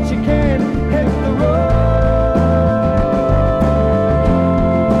what you can, hit the road.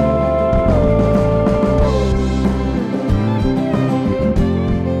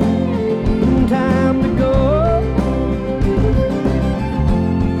 Time to go.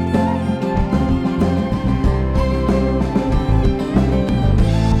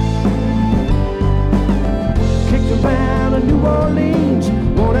 Kicked around in New Orleans,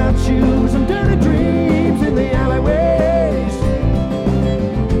 worn out shoes and dirty dreams in the alleyways.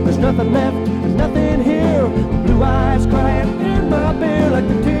 There's nothing left, there's nothing here. Blue eyes crying in my beer like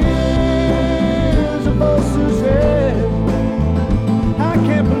the tears of old Suzanne. I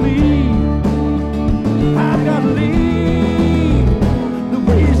can't believe I've got to leave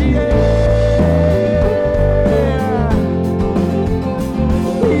Louisiana.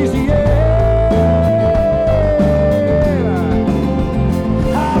 Louisiana.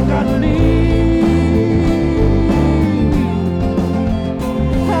 I've got to leave.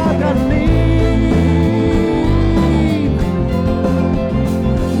 I've got to leave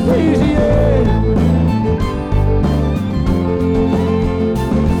Louisiana.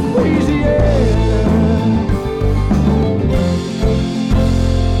 Louisiana.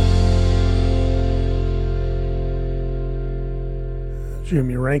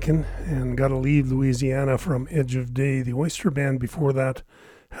 Jimmy Rankin, and Gotta Leave Louisiana from Edge of Day. The Oyster Band before that,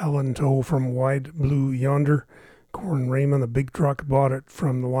 Hal-An-Tow from Wide Blue Yonder. Corin Raymond, The Big Truck, Bought It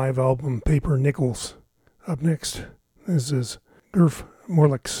from the live album Paper Nickels. Up next, this is Gurf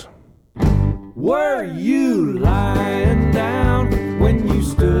Morlix. Were you lying down when you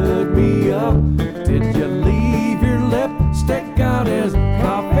stood me up? Did you leave your lipstick on his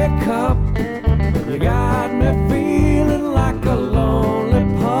coffee cup? You got me feeling like a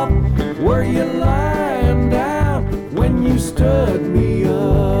lonely pup. Were you lying down when you stood me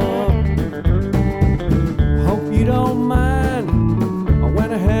up? Hope you don't mind, I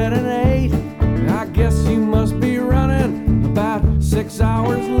went ahead and ate. I guess you must be running about 6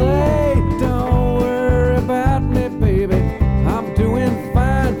 hours late. Don't worry about me, baby, I'm doing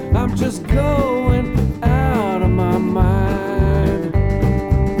fine. I'm just going out of my mind.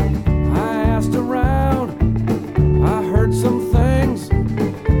 I asked around, I heard some things.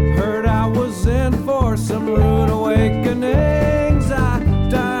 Heard I was in for some rude awakenings. I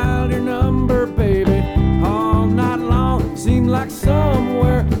dialed your number, baby, all night long. Seemed like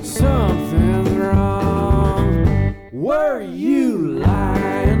somewhere something's wrong. Were you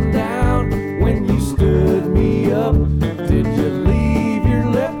lying down when you stood me up? Did you leave your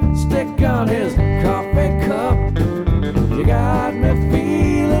lipstick on his coffee cup? You got me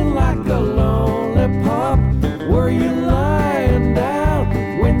feeling like a lonely pup. Were you lying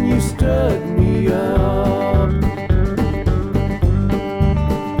down when you stood me up?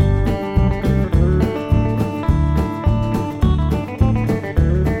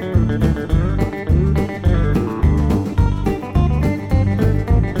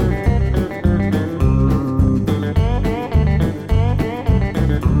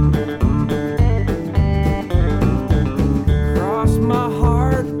 Cross my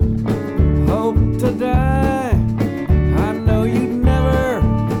heart, hope to die. I know you'd never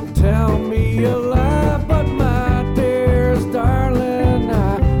tell me a lie, but my dearest darling,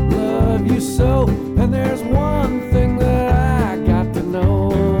 I love you so. And there's one thing that I got to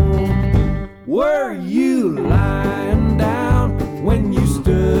know. Were you lying down when you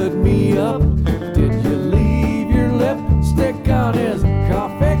stood me up? Did you leave your lipstick on his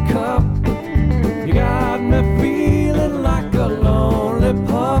coffee cup? You got me feeling like a lonely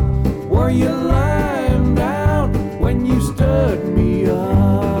pup. Were you lying down when you stood me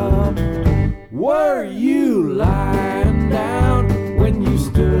up? Were you lying down when you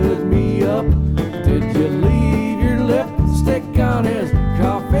stood me up? Did you leave your lipstick on his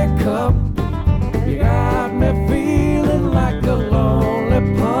coffee cup? You got me feeling like a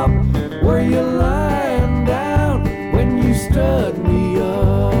lonely pup. Were you lying down when you stood me up?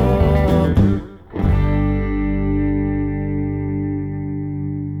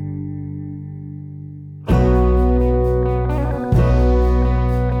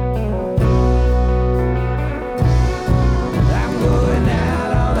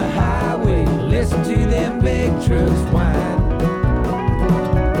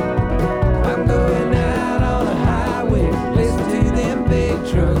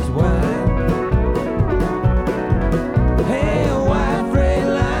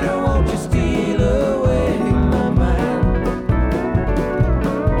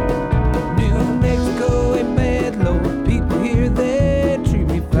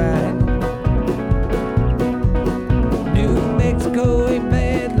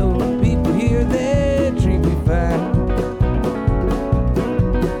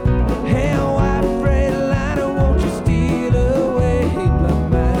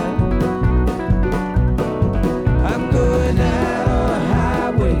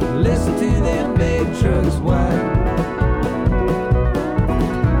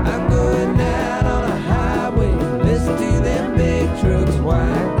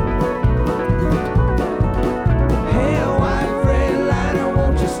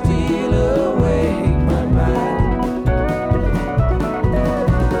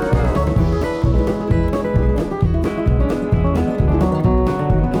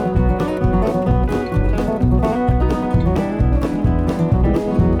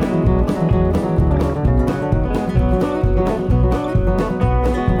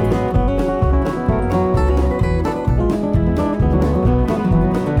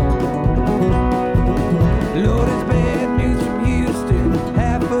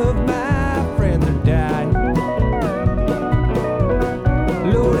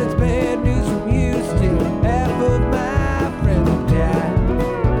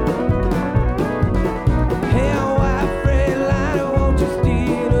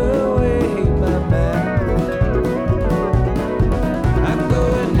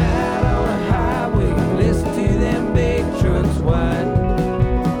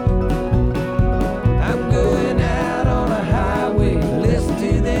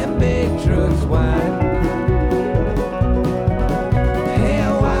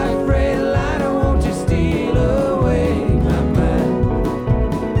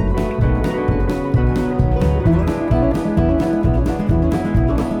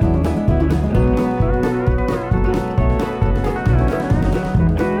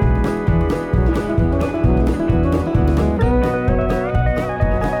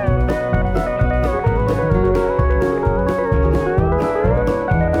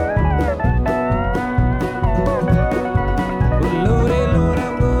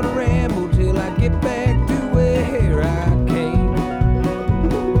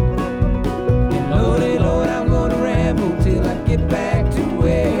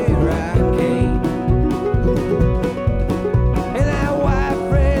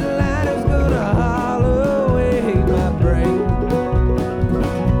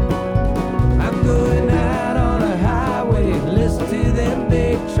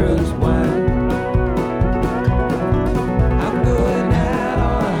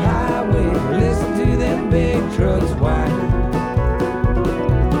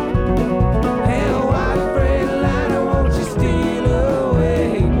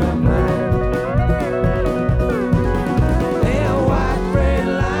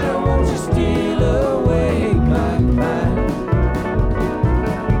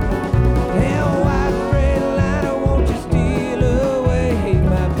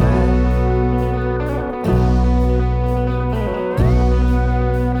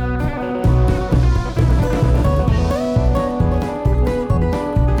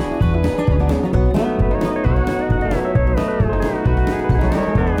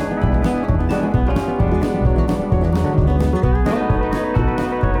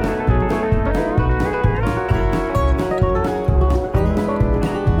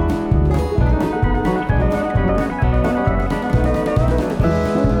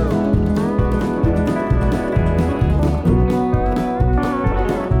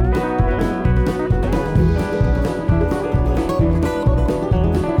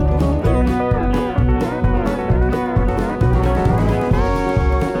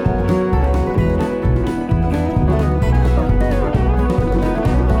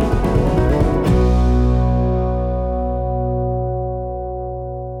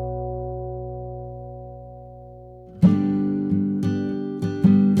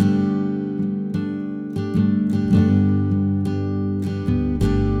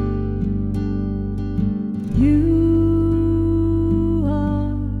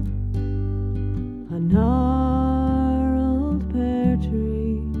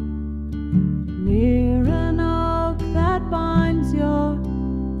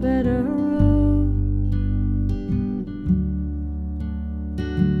 better road.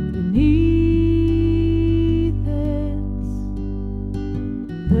 Beneath its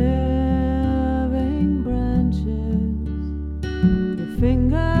living branches, your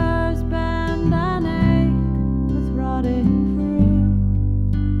fingers bend and ache with rotting fruit.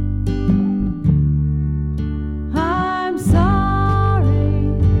 I'm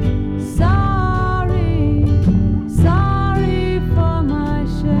sorry, sorry, sorry for my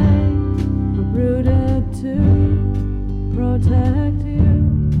shame. I'm rooted to protect you.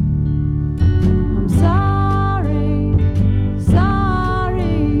 I'm sorry,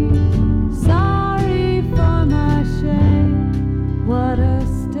 sorry, sorry for my shame. What a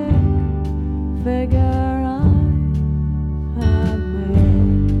stick figure I have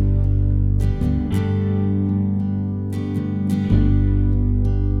made.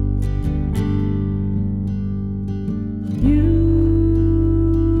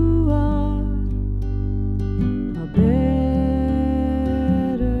 You are a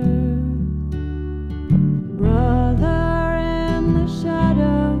bitter brother in the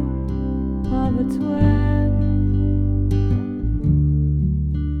shadow of a twin,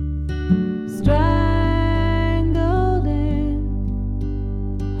 strangled in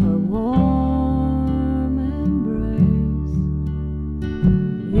her warm embrace.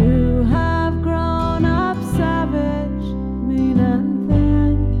 You have grown up savage, mean and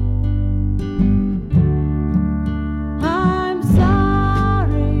thin. I'm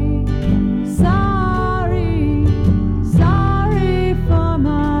sorry, sorry, sorry for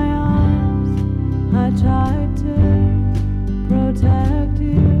my arms. I tried to protect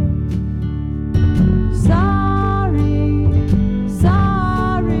you. Sorry,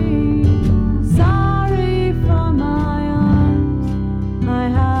 sorry, sorry for my arms. I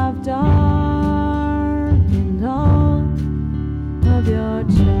have darkened all of your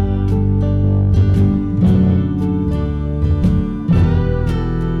charm.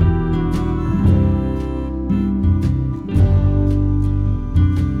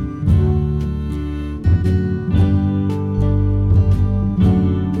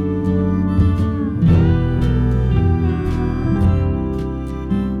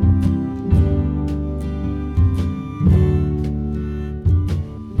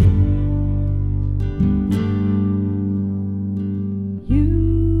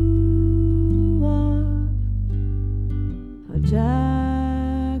 You are a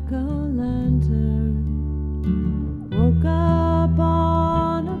jack-o'-lantern, woke up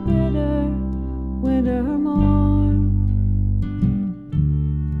on a bitter winter morn.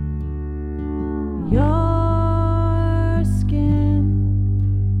 Your skin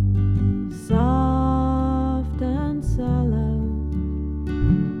soft and sallow.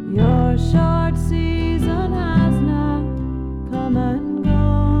 Your short season has now come and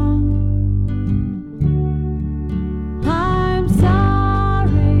gone. I'm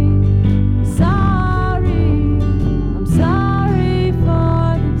sorry, sorry, I'm sorry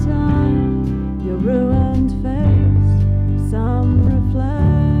for the time your ruined face, some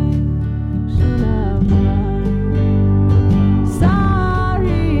reflection of mine.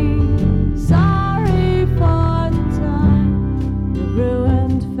 Sorry, sorry for the time your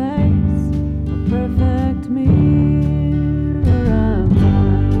ruined face, a perfect mirror of mine.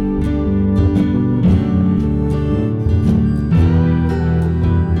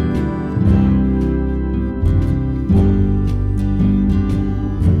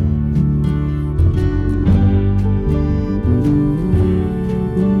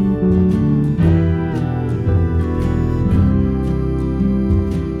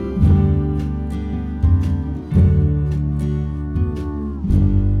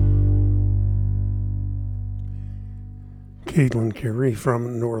 Caitlin Carey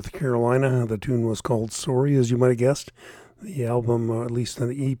from North Carolina. The tune was called Sorry, as you might have guessed. The album, at least an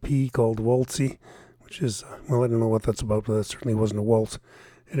EP called Waltzy, which is, well, I don't know what that's about, but that certainly wasn't a waltz.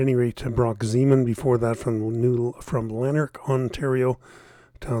 At any rate, Brock Zeeman before that from Lanark, Ontario.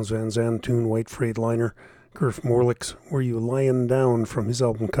 Towns Van Zandt tune, White Freight Liner. Gurf Morlick's Were You Lying Down from his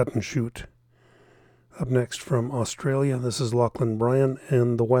album Cut and Shoot. Up next from Australia, this is Lachlan Bryan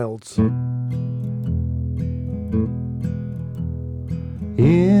and the Wilds.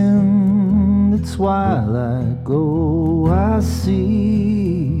 In the twilight glow I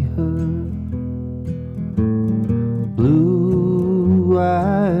see her, blue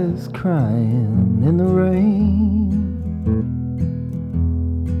eyes crying in the rain.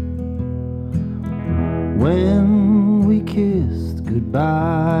 When we kissed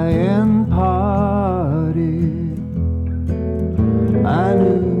goodbye and parted, I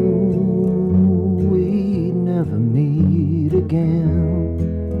knew we'd never meet again.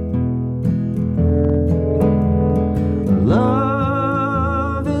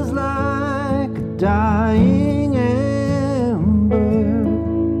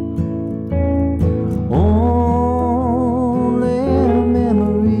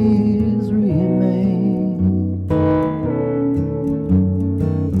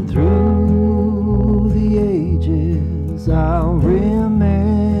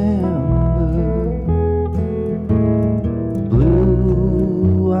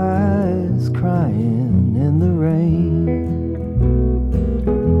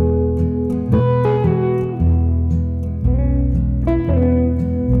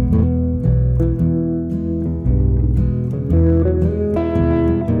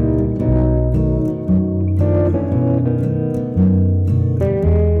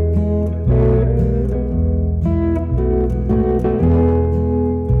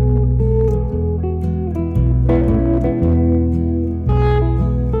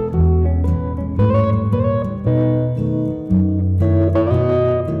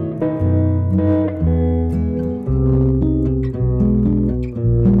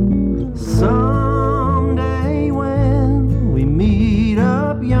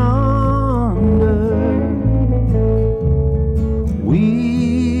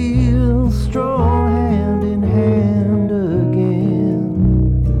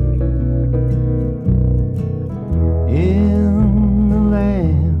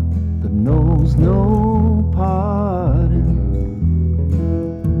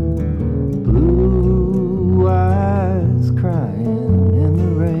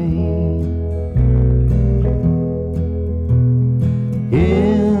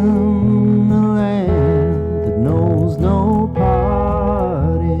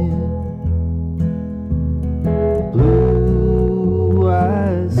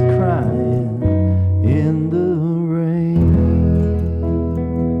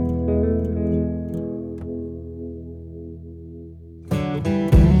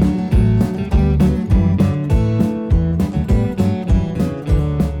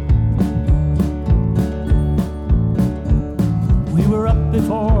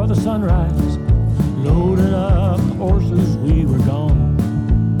 the sunrise, loaded up the horses, we were gone.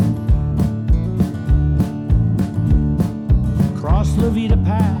 Across La Vida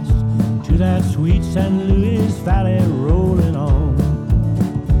Pass to that sweet San Luis Valley, rolling on.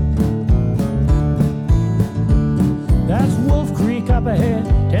 That's Wolf Creek up ahead,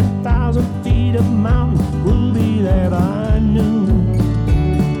 10,000 feet of mountain, we'll be there by noon.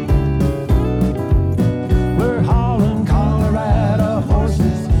 We're hauling Colorado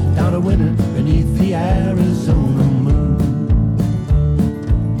horses down to winter beneath the Arizona moon.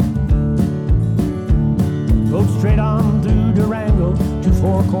 Rode straight on through Durango to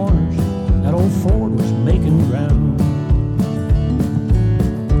Four Corners, that old Ford was making ground.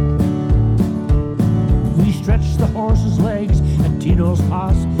 We stretched the horses' legs at Tito's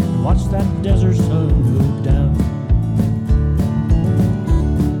Pass and watched that desert sun go down.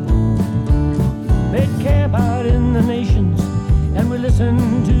 Made camp out in the Nations and we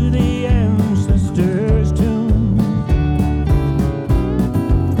listened to the ancestors' tune.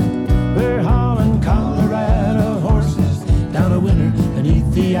 We're hauling Colorado horses down a winter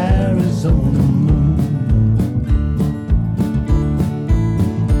beneath the Arizona moon.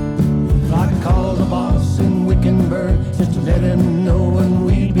 I called the boss in Wickenburg just to let him know when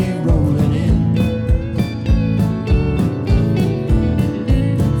we'd be rolling in.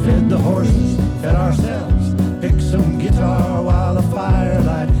 Fed the horses, fed ourselves, picked some guitar while the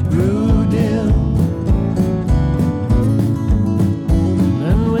firelight grew dim.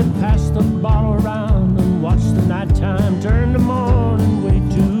 Then we passed the bottle around and watched the nighttime turn to morning way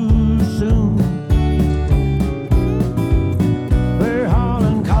too soon. We're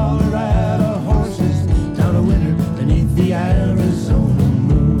hauling Colorado horses down a winter beneath the Arizona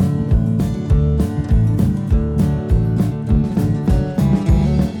moon.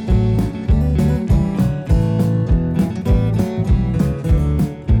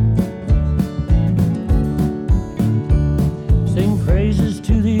 Sing praises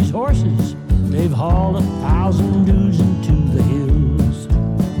to these horses, they've hauled 1,000 dudes into the hills.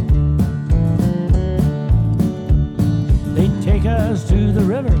 They take us to the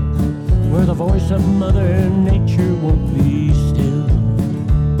river where the voice of Mother Nature won't be still.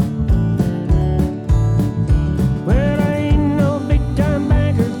 Well, I ain't no big time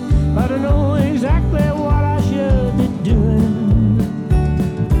banker, but I know exactly what I should be doing.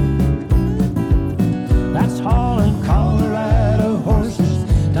 That's hauling Colorado horses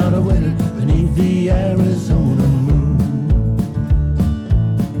down a winter beneath the Arizona moon.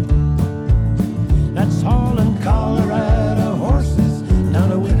 That's hauling Colorado horses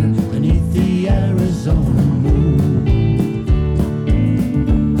down a winter beneath the Arizona moon.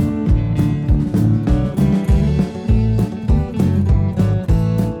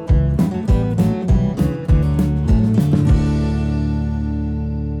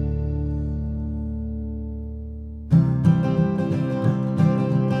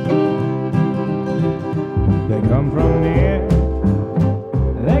 They come from near,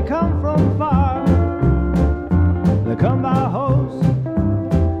 they come from far. They come by horse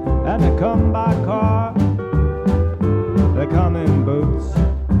and they come by car. They come in boots,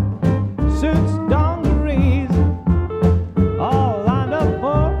 suits, dungarees, all lined up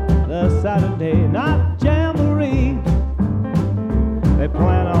for the Saturday night jamboree. They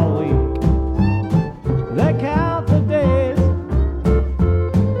plan all week, they count the days.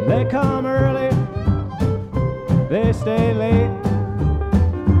 They come early, they stay late,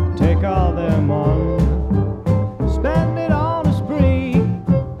 take all their money, spend it on a spree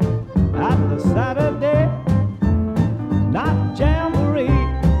at the Saturday night jamboree.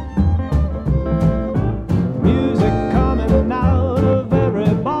 Music coming out of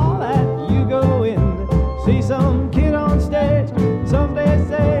every bar that you go in. See some kid on stage, someday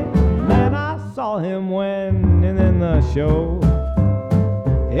say, man, I saw him when, and then the show,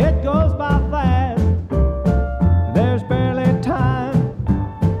 it goes by fast. There's barely time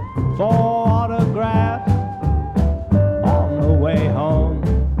for autographs. On the way home,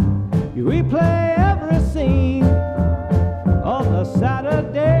 you replay every scene of the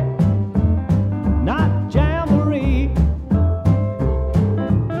Saturday night jamboree.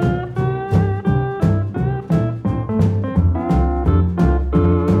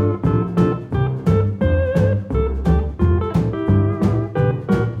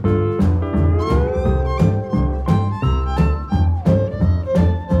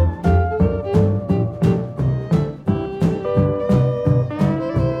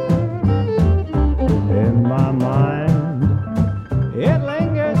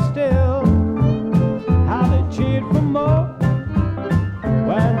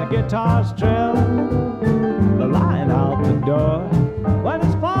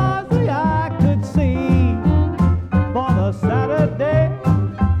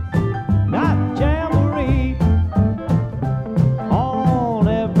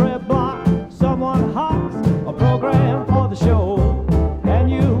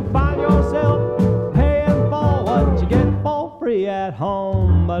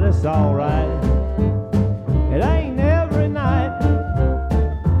 it's alright. It ain't every night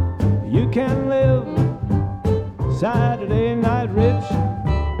you can live Saturday night rich.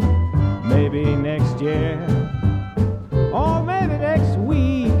 Maybe next year, or maybe next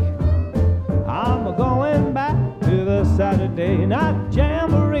week, I'm going back to the Saturday night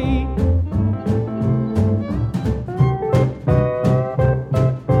jamboree.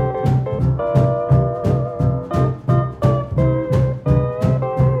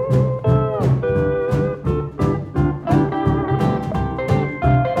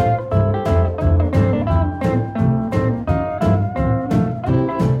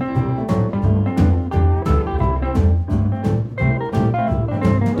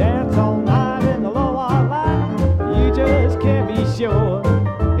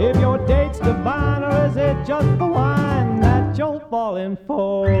 Just the wine that you're falling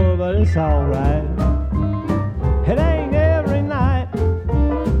for, but it's alright. It ain't every night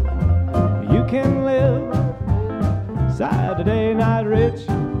you can live Saturday night rich.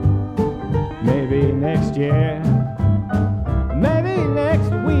 Maybe next year, maybe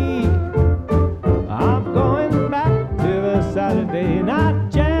next week, I'm going back to the Saturday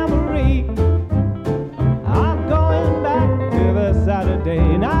night jamboree. I'm going back to the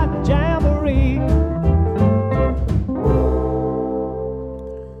Saturday night jamboree.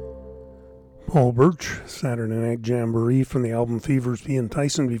 Paul Birch, Saturday Night Jamboree from the album Fevers P. and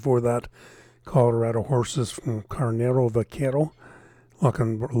Tyson. Before that, Colorado Horses from Carnero Vaquero.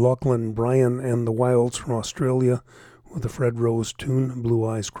 Lachlan Bryan and the Wilds from Australia with the Fred Rose tune, Blue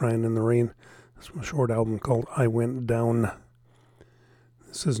Eyes Crying in the Rain. This is a short album called I Went Down.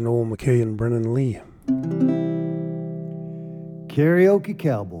 This is Noel McKay and Brennan Lee. Karaoke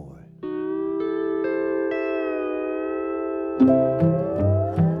Cowboy.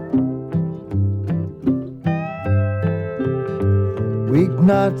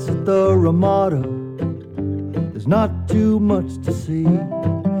 Weeknights at the Ramada, there's not too much to see,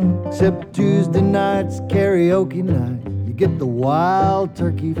 except Tuesday night's karaoke night. You get the wild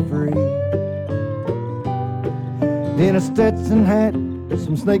turkey free. In a Stetson hat,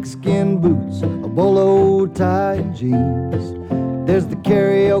 some snakeskin boots, a bolo tie and jeans, there's the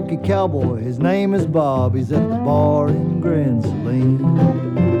karaoke cowboy. His name is Bob. He's at the bar in Grand Saline.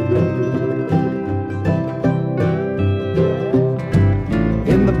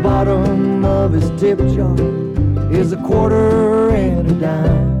 Bottom of his tip jar is a quarter and a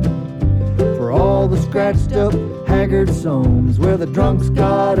dime for all the scratched up, haggard songs where the drunks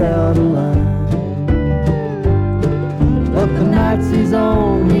got out of line. But the nights he's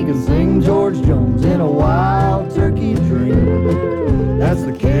on, he can sing George Jones in a wild turkey dream. That's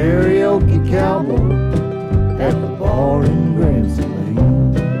the karaoke cowboy at the bar in Grand Saline.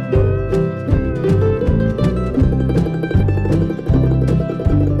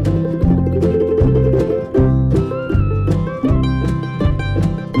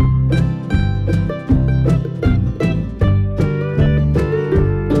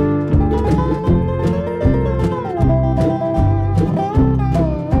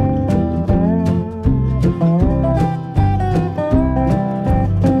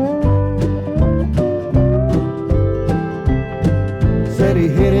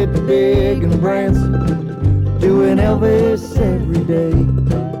 Elvis every day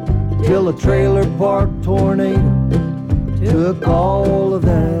till a trailer park tornado took all of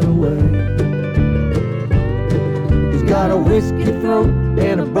that away. He's got a whiskey throat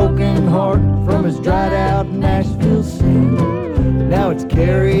and a broken heart from his dried out Nashville scene. Now it's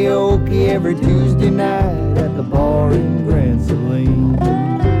karaoke every Tuesday night at the bar in Grand Saline.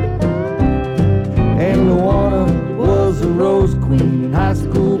 And Luana was a rose queen in high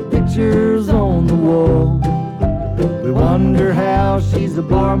school pictures on the wall. We wonder how she's a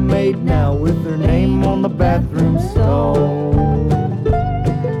barmaid now with her name on the bathroom stall.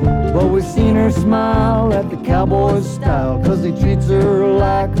 But we've seen her smile at the cowboy's style, 'cause he treats her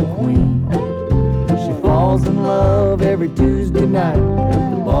like a queen. She falls in love every Tuesday night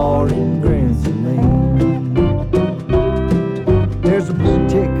at the bar in Grand Saline. There's a blue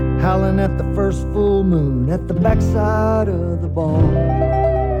tick howling at the first full moon at the backside of the bar.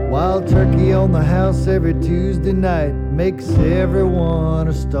 Wild turkey on the house every Tuesday night makes everyone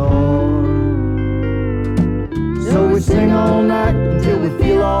a star. So we sing all night until we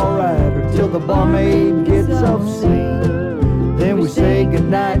feel alright, or till the barmaid gets obscene. Then we say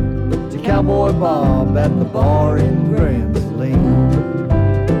goodnight to Cowboy Bob at the bar in Grand Saline.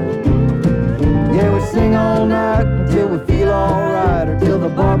 Yeah, we sing all night until we feel alright, or till the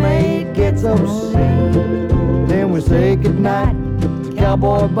barmaid gets obscene. Then we say goodnight to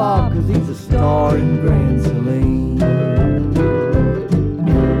Cowboy Bob, 'cause he's a star in Grand Saline.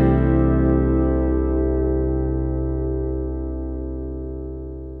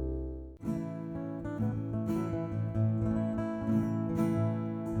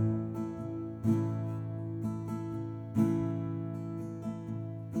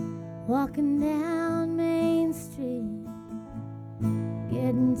 Walking down Main Street,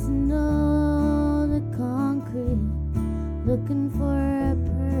 getting to know the concrete, looking for a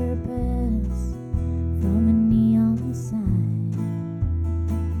purpose from a neon sign.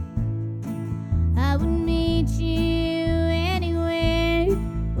 I would meet you anywhere,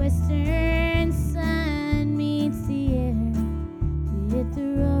 western sun meets the air, to hit the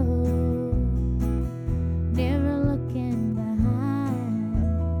road, never looking behind.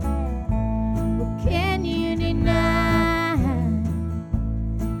 What can you deny?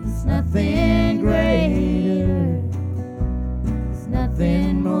 There's nothing greater, there's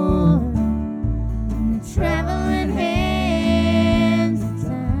nothing more than the traveling hands of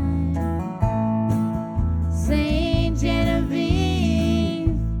time. Saint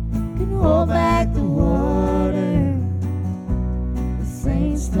Genevieve can hold back the water. The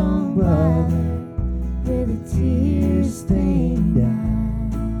saints don't bother with a tear-stained eye.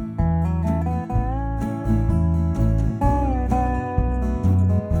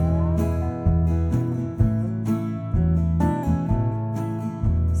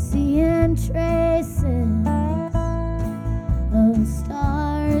 Seeing traces of the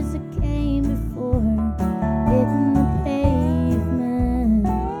stars that came before, hitting the pavement,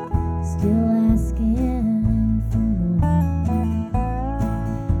 still asking for more.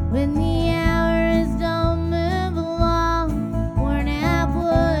 When the hours don't move along, worn out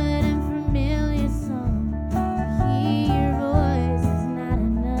wood and familiar song, to hear your voice is not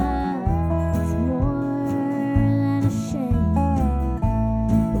enough, it's more than a shame.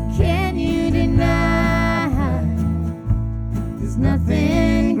 What can you deny? There's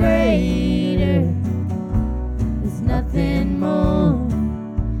nothing greater, there's nothing more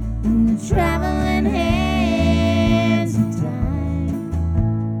than the traveling hands of time.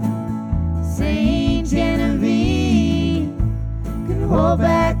 Saint Genevieve can hold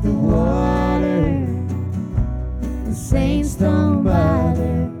back the water. The saints don't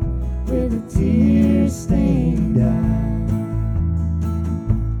bother with a tear-stained eye.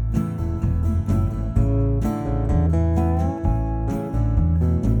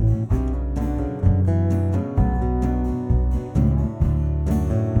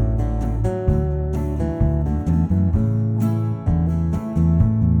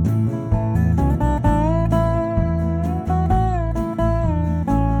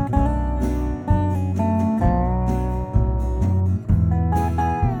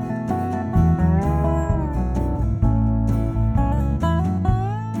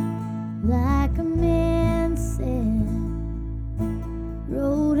 Like a man said,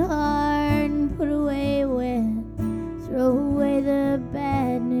 rode hard and put away wet, throw away the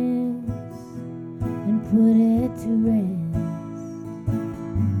bad news and put it to rest.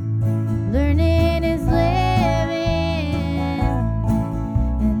 Learning is living,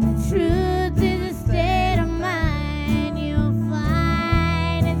 and the truth is a state of mind. You'll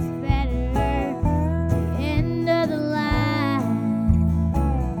find it's better at the end of the line.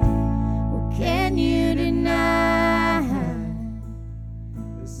 What can you deny?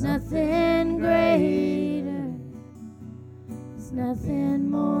 There's nothing greater, there's nothing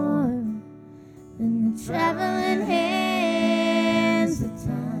more than the traveling hands of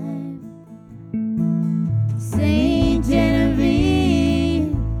time. Saint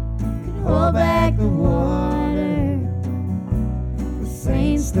Genevieve can hold back the water. The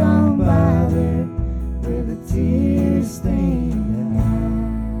saints don't bother with a tear-stained eye.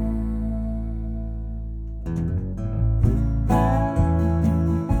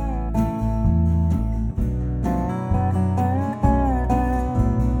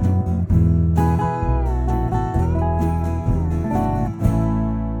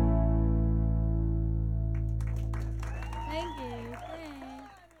 Thank you.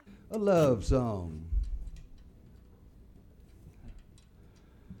 Thanks. A love song.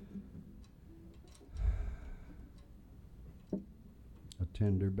 A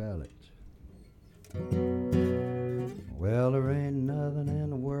tender ballad. Well, there ain't nothing in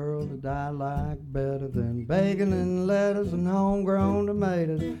the world that I like better than bacon and lettuce and homegrown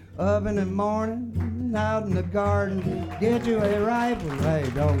tomatoes. Up in the morning, out in the garden, get you a rifle. Hey,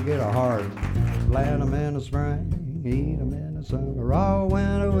 don't get a heart. Plant 'em in the spring, eat 'em in the summer. All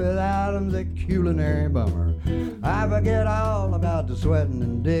winter without 'em's a culinary bummer. I forget all about the sweating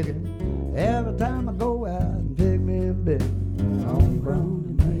and digging every time I go out and pick me a bit.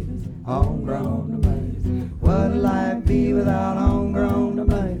 Homegrown tomatoes, homegrown tomatoes. What'd life be without homegrown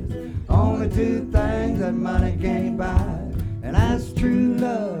tomatoes? Only two things that money can't buy, and that's true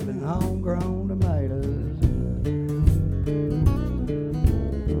love and homegrown tomatoes.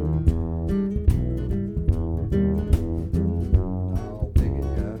 Oh, pick it,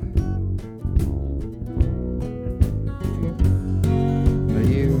 guy.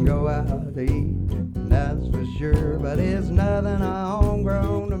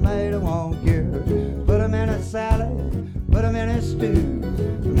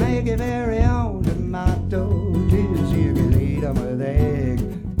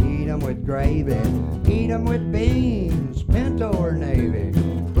 with gravy. Eat 'em with beans, pinto or navy.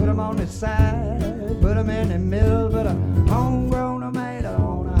 Put 'em on the side, put 'em in the middle. Put a homegrown tomato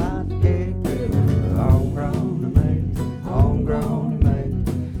on a hot cake griddle. Homegrown tomato, homegrown tomato.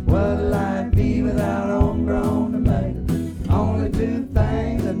 What'd life be without homegrown tomato? Only two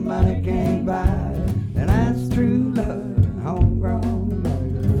things that money can't buy, and that's true love and homegrown tomato.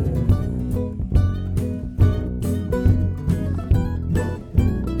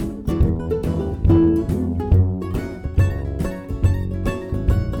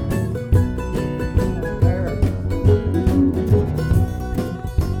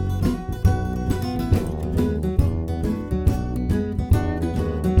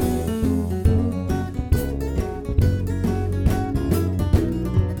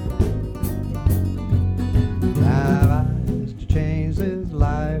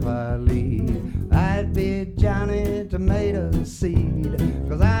 Tomato seed,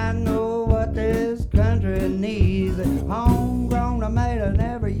 'cause I know what this country needs. Homegrown tomato in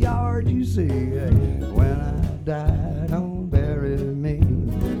every yard you see. When I die, don't bury me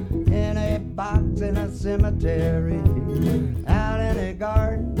in a box in a cemetery. Out in a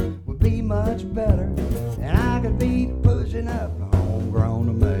garden would be much better, and I could be pushing up homegrown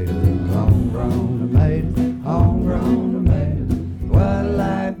tomatoes, homegrown tomatoes, homegrown tomatoes. What'd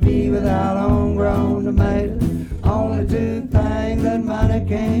life be without homegrown tomatoes? Only two things that money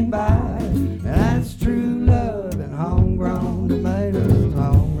can't buy, and that's true love and homegrown tomatoes,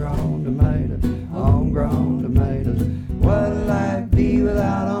 homegrown tomatoes, homegrown tomatoes. What'd life be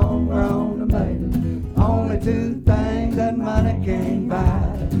without homegrown tomatoes? Only two things that money can't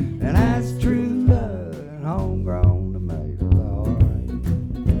buy, and that's true love and homegrown tomatoes. All right.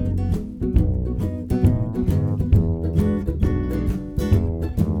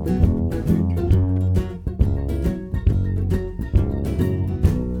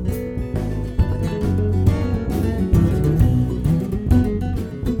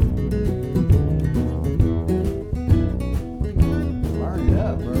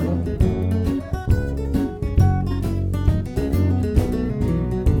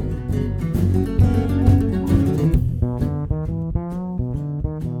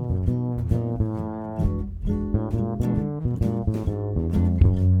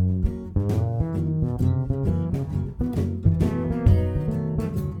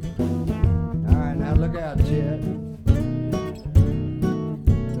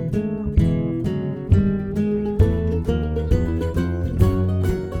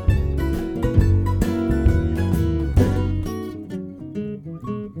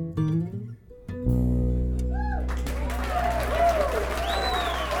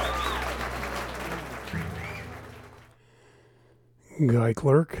 Guy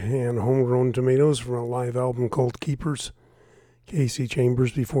Clark and Homegrown Tomatoes from a live album called Keepers. Casey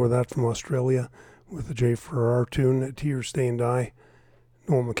Chambers before that from Australia with the J. Farrar tune, Tear Stained Eye.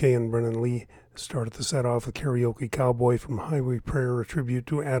 Noel McKay and Brennan Lee started the set off with Karaoke Cowboy from Highway Prayer, a tribute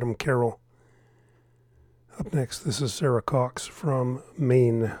to Adam Carroll. Up next, this is Sarah Cox from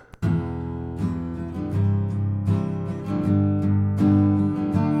Maine.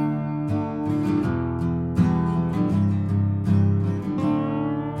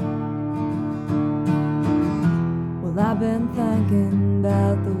 I've been thinking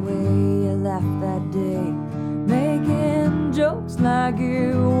about the way you left that day, making jokes like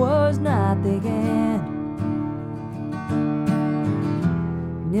it was not the end.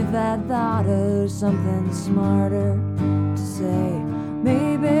 And if I'd thought of something smarter to say,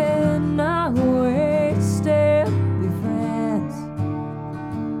 maybe not wait, still be friends.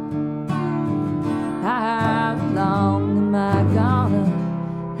 How long am I gonna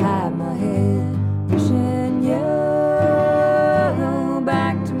hide my head wishing you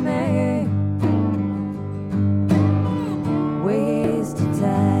back to me? Wasted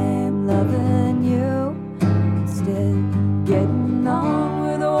time loving you, instead getting on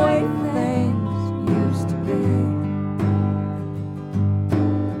with the way things used to be.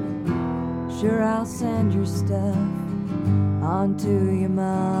 Sure, I'll send your stuff on to your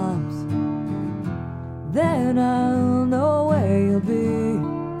mom's, then I'll know where you'll be.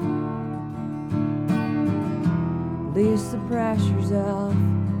 At least the pressure's off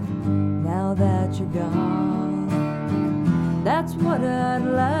now that you're gone. That's what I'd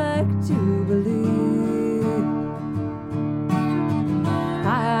like to believe.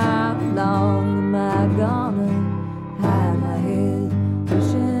 How long am I gonna hide my head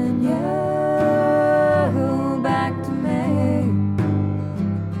wishing you back to me?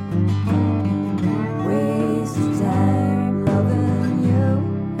 Wasted time loving you,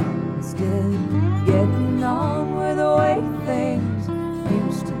 instead getting on with the way things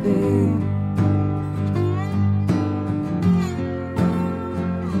used to be.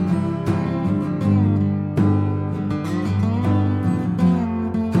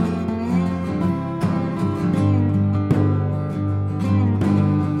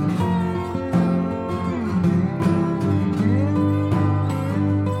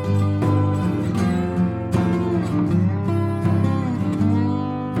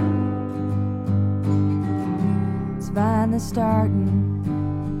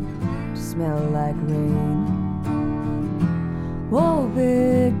 starting to smell like rain. Hope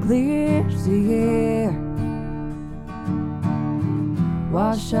it clears the air.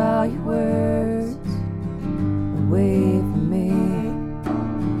 Wash all your words away from me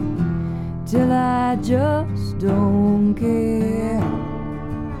till I just don't care.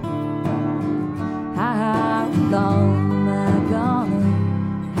 How long am I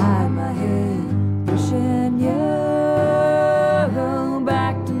gonna hide my head wishing you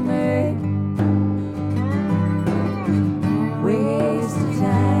back to me? Waste of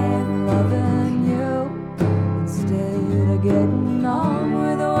time loving you instead of getting on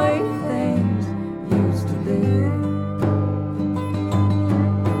with the way things used to be.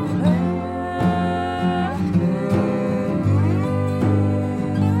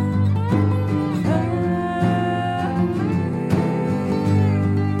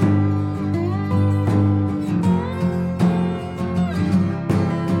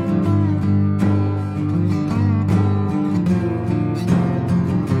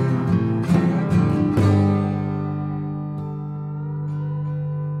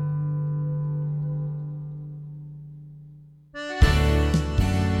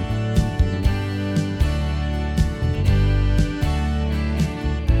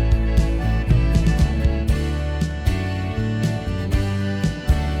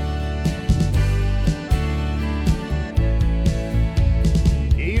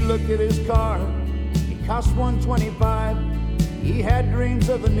 At his car, it cost $125. He had dreams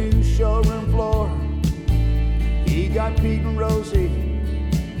of a new showroom floor. He got Pete and Rosie,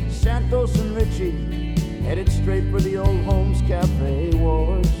 Santos and Richie, headed straight for the old Holmes Cafe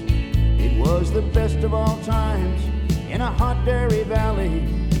Wars. It was the best of all times in a hot dairy valley.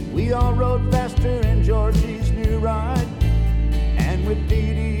 We all rode faster in Georgie's new ride, and with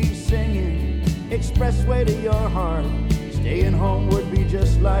Dee Dee singing Expressway to Your Heart, staying home would be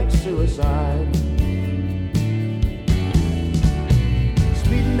just like suicide.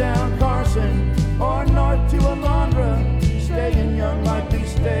 Speeding down Carson or north to Alondra, staying young might be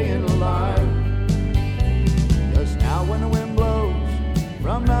staying alive. Just now when the wind blows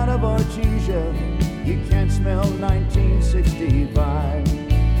from out of Artesia, you can't smell 1965.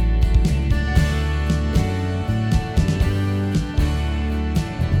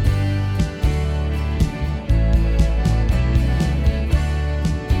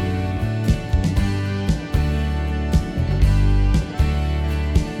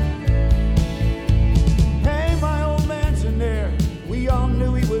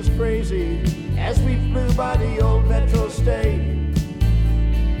 Crazy as we flew by the old Metro State.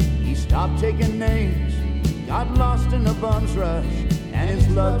 He stopped taking names, got lost in the bum's rush, and his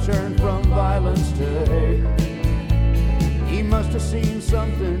love turned from violence to hate. He must have seen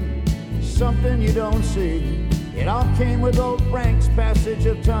something you don't see. It all came with old Frank's passage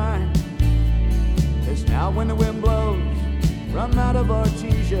of time. 'Cause now when the wind blows from out of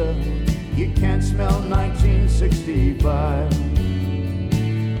Artesia, you can't smell 1965.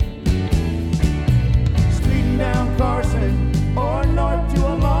 Down Carson or north to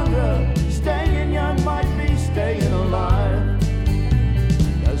Alondra, staying young might be staying alive.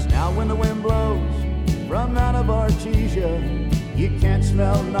 'Cause now when the wind blows from out of Artesia, you can't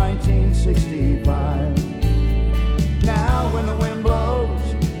smell 1965. Now when the wind blows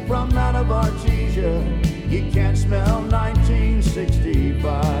from out of Artesia, you can't smell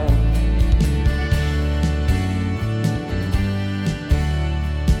 1965.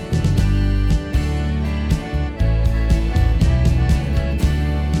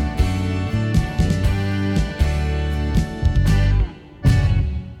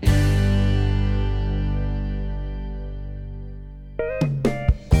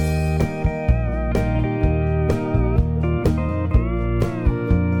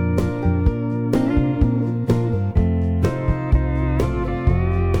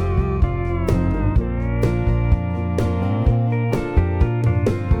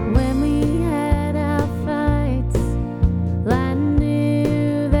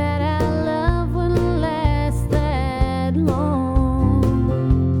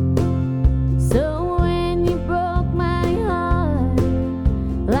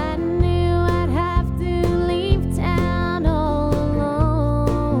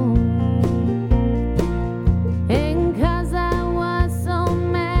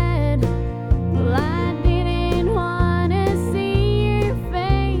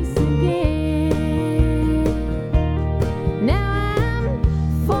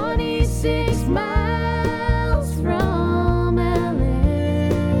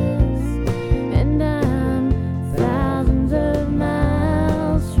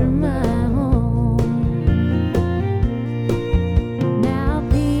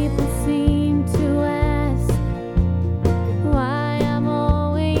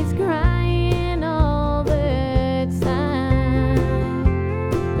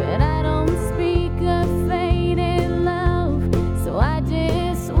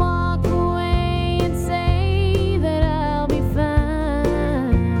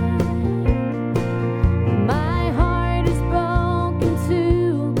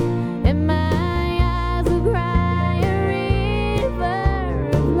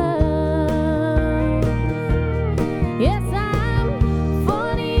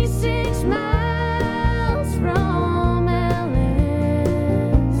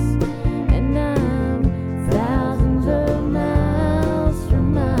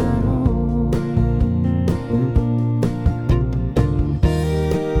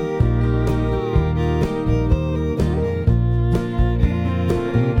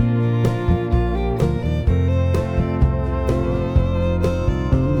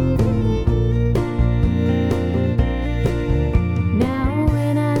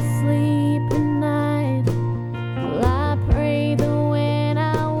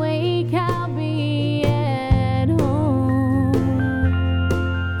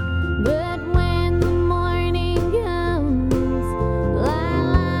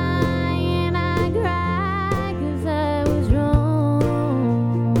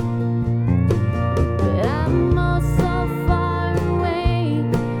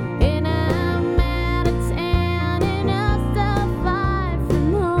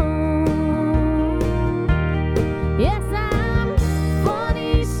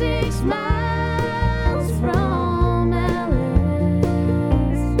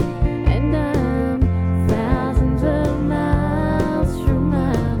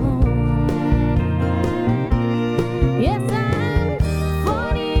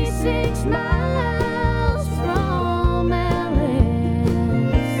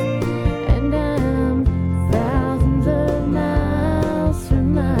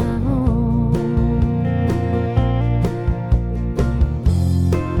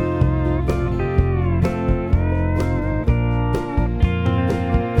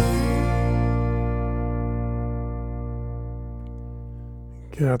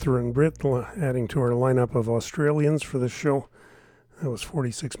 Catherine Britt adding to our lineup of Australians for this show. That was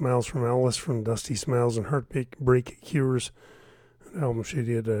 46 Miles from Alice from Dusty Smiles and Heartbreak Cures. An album she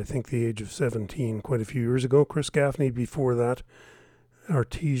did, I think, the age of 17, quite a few years ago. Chris Gaffney before that.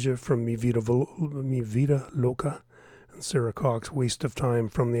 Artesia from Mi Vida Loca. And Sarah Cox, Waste of Time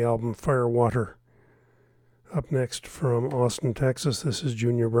from the album Firewater. Up next from Austin, Texas, this is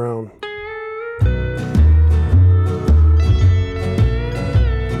Junior Brown.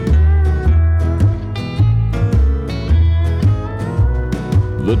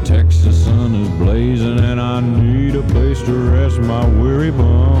 The Texas sun is blazing and I need a place to rest my weary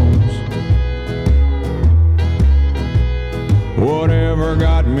bones. Whatever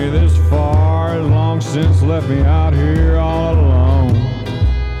got me this far has long since left me out here all alone.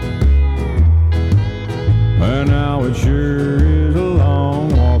 And now it sure is a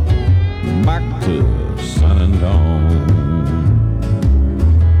long walk back to San Antonio.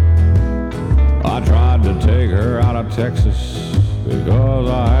 I tried to take her out of Texas because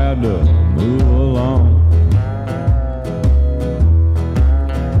I had to move along.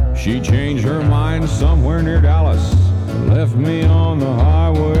 She changed her mind somewhere near Dallas, left me on the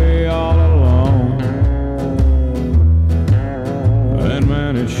highway all alone. And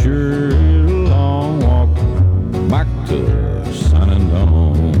man, it sure is a long walk back to San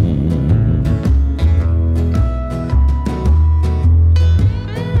Antonio.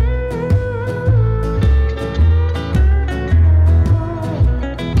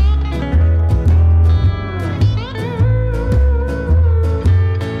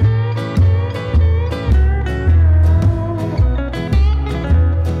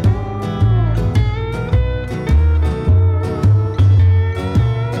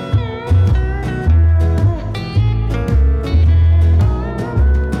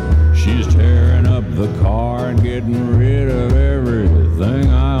 Getting rid of everything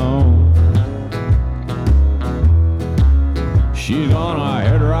I own. She's gonna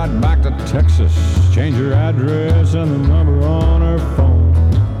head right back to Texas, change her address and the number on her phone.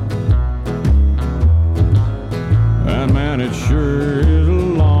 And man, it sure is a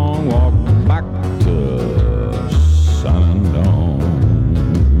long walk back to San Antonio.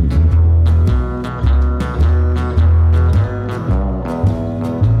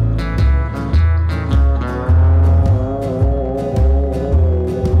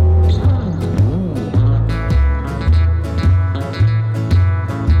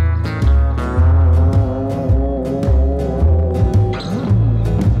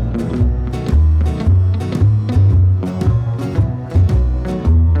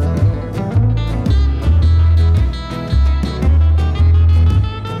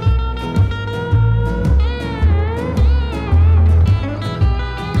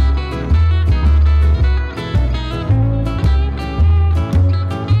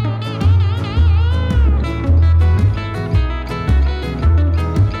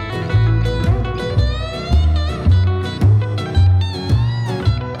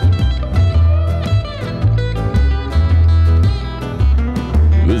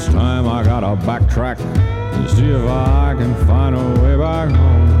 Backtrack and see if I can find a way back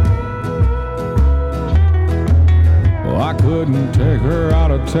home. Well, I couldn't take her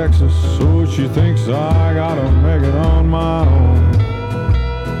out of Texas, so she thinks I gotta make it on my own.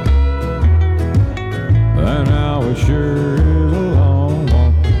 And now it sure is a long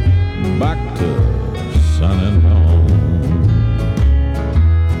walk back to San Antonio.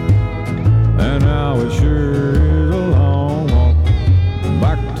 And now it sure is a long walk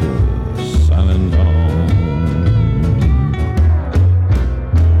back to San Antonio.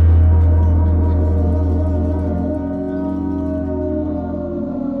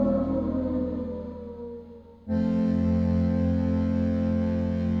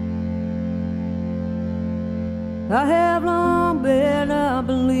 I have long been a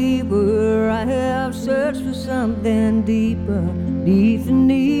believer. I have searched for something deeper, beneath the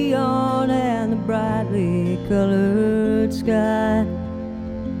neon and the brightly colored sky.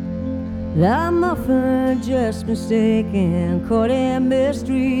 I'm often just mistaken, caught in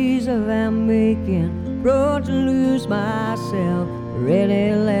mysteries of I'm making, prone to lose myself for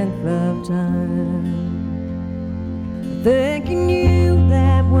any length of time. Thinking you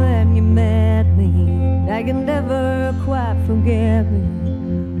that when you met me, I can never quite forget me,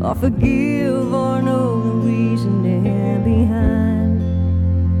 or forgive or know the reasoning behind.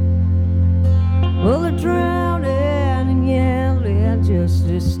 Well, the drowning and yelling, just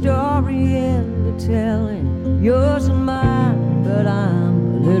a story in the telling, yours and mine, but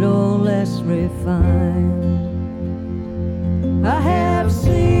I'm a little less refined. I have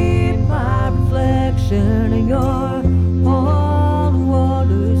seen my reflection in your old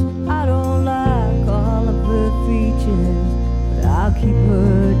water.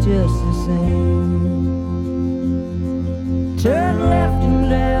 same. Turn left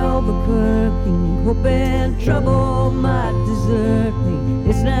in Albuquerque, hoping trouble might desert me.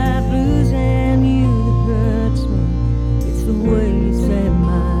 It's not losing you that hurts me, it's the way you say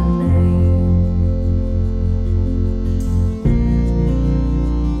my name.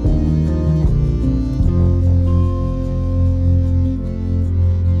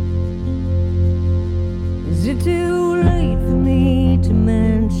 Is it too late for me to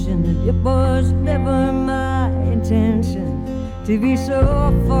mention that it was never my intention to be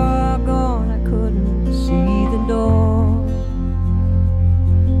so far gone I couldn't see the door?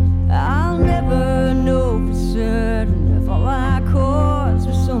 I'll never know for certain if all I caused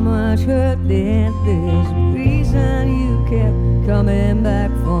was so much hurt. Then there's a reason you kept coming back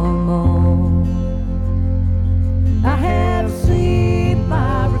for more. I have seen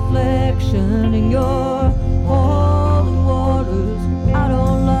my reflection in your holy waters. I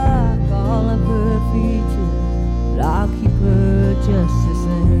don't like all of her features, but I'll keep her just the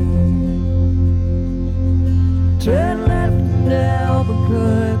same. Turn left in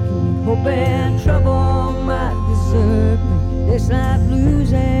Albuquerque, hoping trouble might desert me. It's not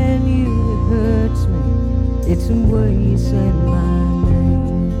losing you that hurts me, it's the way you say my name.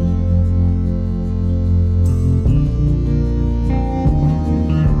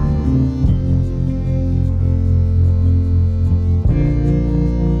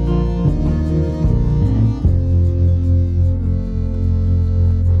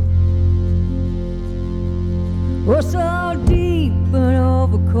 Oh, so deep but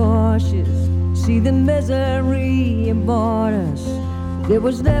overcautious, see the misery aboard us. There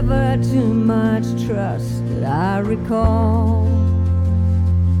was never too much trust that I recall.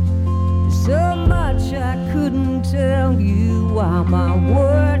 So much I couldn't tell you, while my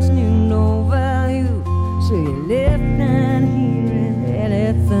words knew no value. So you left not hearing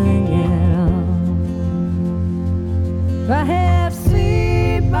anything at all. I have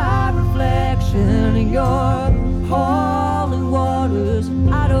seen my reflection in your holy waters.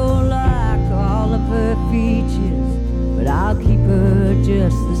 I don't like all of her features, but I'll keep her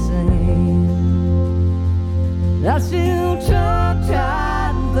just the same. I'm still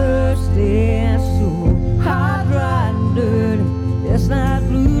tongue-tied and thirsty, and so hot, dry, and dirty. It's not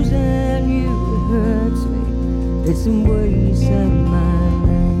losing you that hurts me, it's the way you say my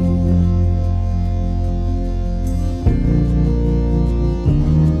name.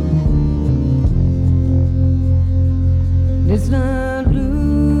 It's not losing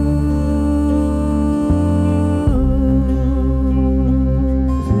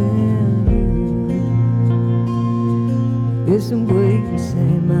you, it's the way you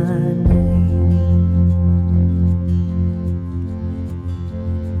say my name.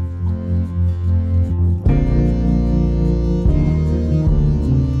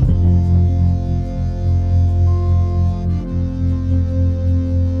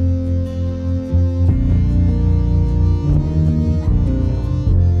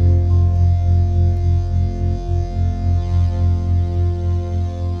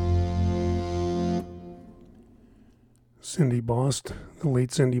 Cindy Bost, the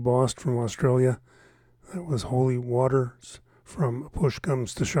late Cindy Bost from Australia. That was Holy Waters from Push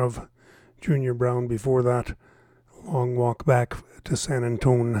Comes to Shove. Junior Brown before that, Long Walk Back to San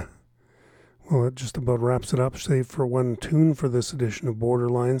Antone. Well, it just about wraps it up, save for one tune for this edition of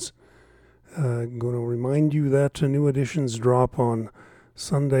Borderlines. I'm going to remind you that new editions drop on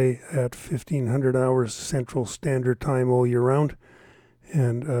Sunday at 1500 hours Central Standard Time all year round.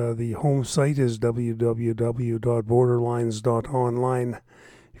 And the home site is www.borderlines.online.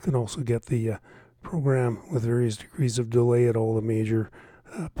 You can also get the program with various degrees of delay at all the major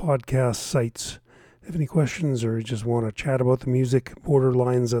podcast sites. If you have any questions or you just want to chat about the music,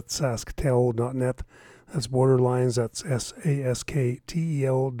 Borderlines at sasktel.net. That's Borderlines, that's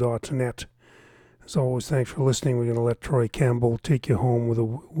sasktel.net. As always, thanks for listening. We're going to let Troy Campbell take you home with a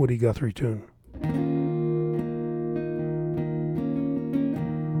Woody Guthrie tune.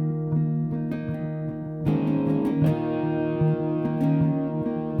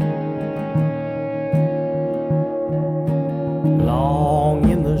 Long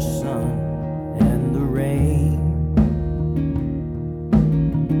in the sun and the rain,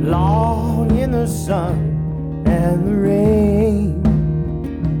 long in the sun and the rain,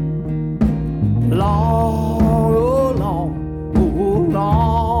 long, oh long, oh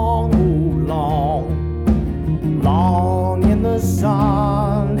long, oh long, long in the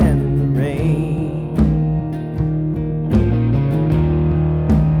sun and the rain.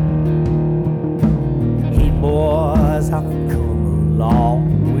 Hey boys, I've come a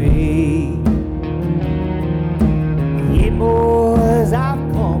long way. Hey boys, I've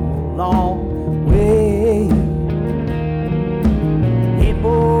come a long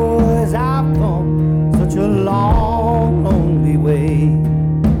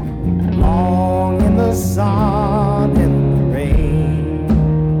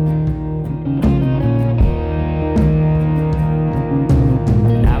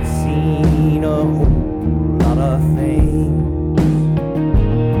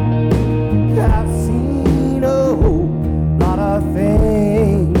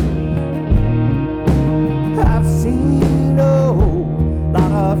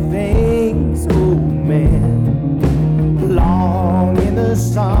the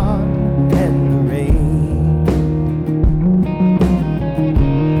sun and the rain.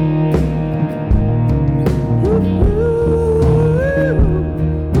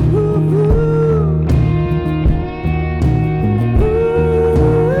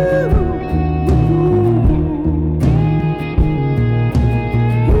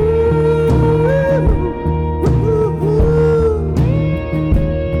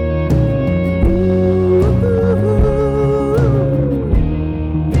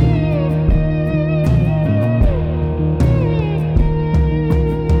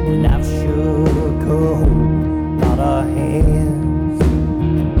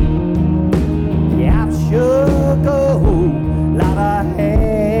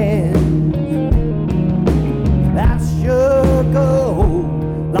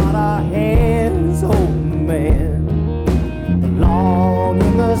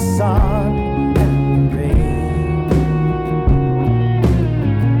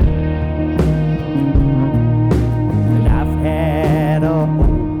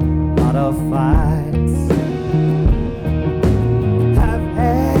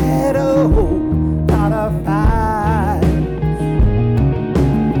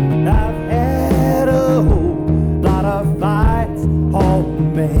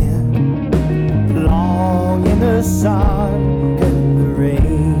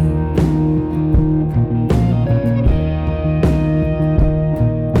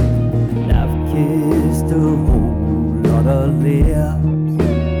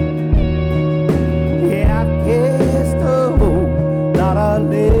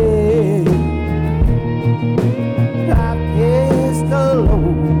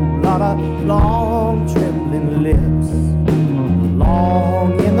 Long trembling lips.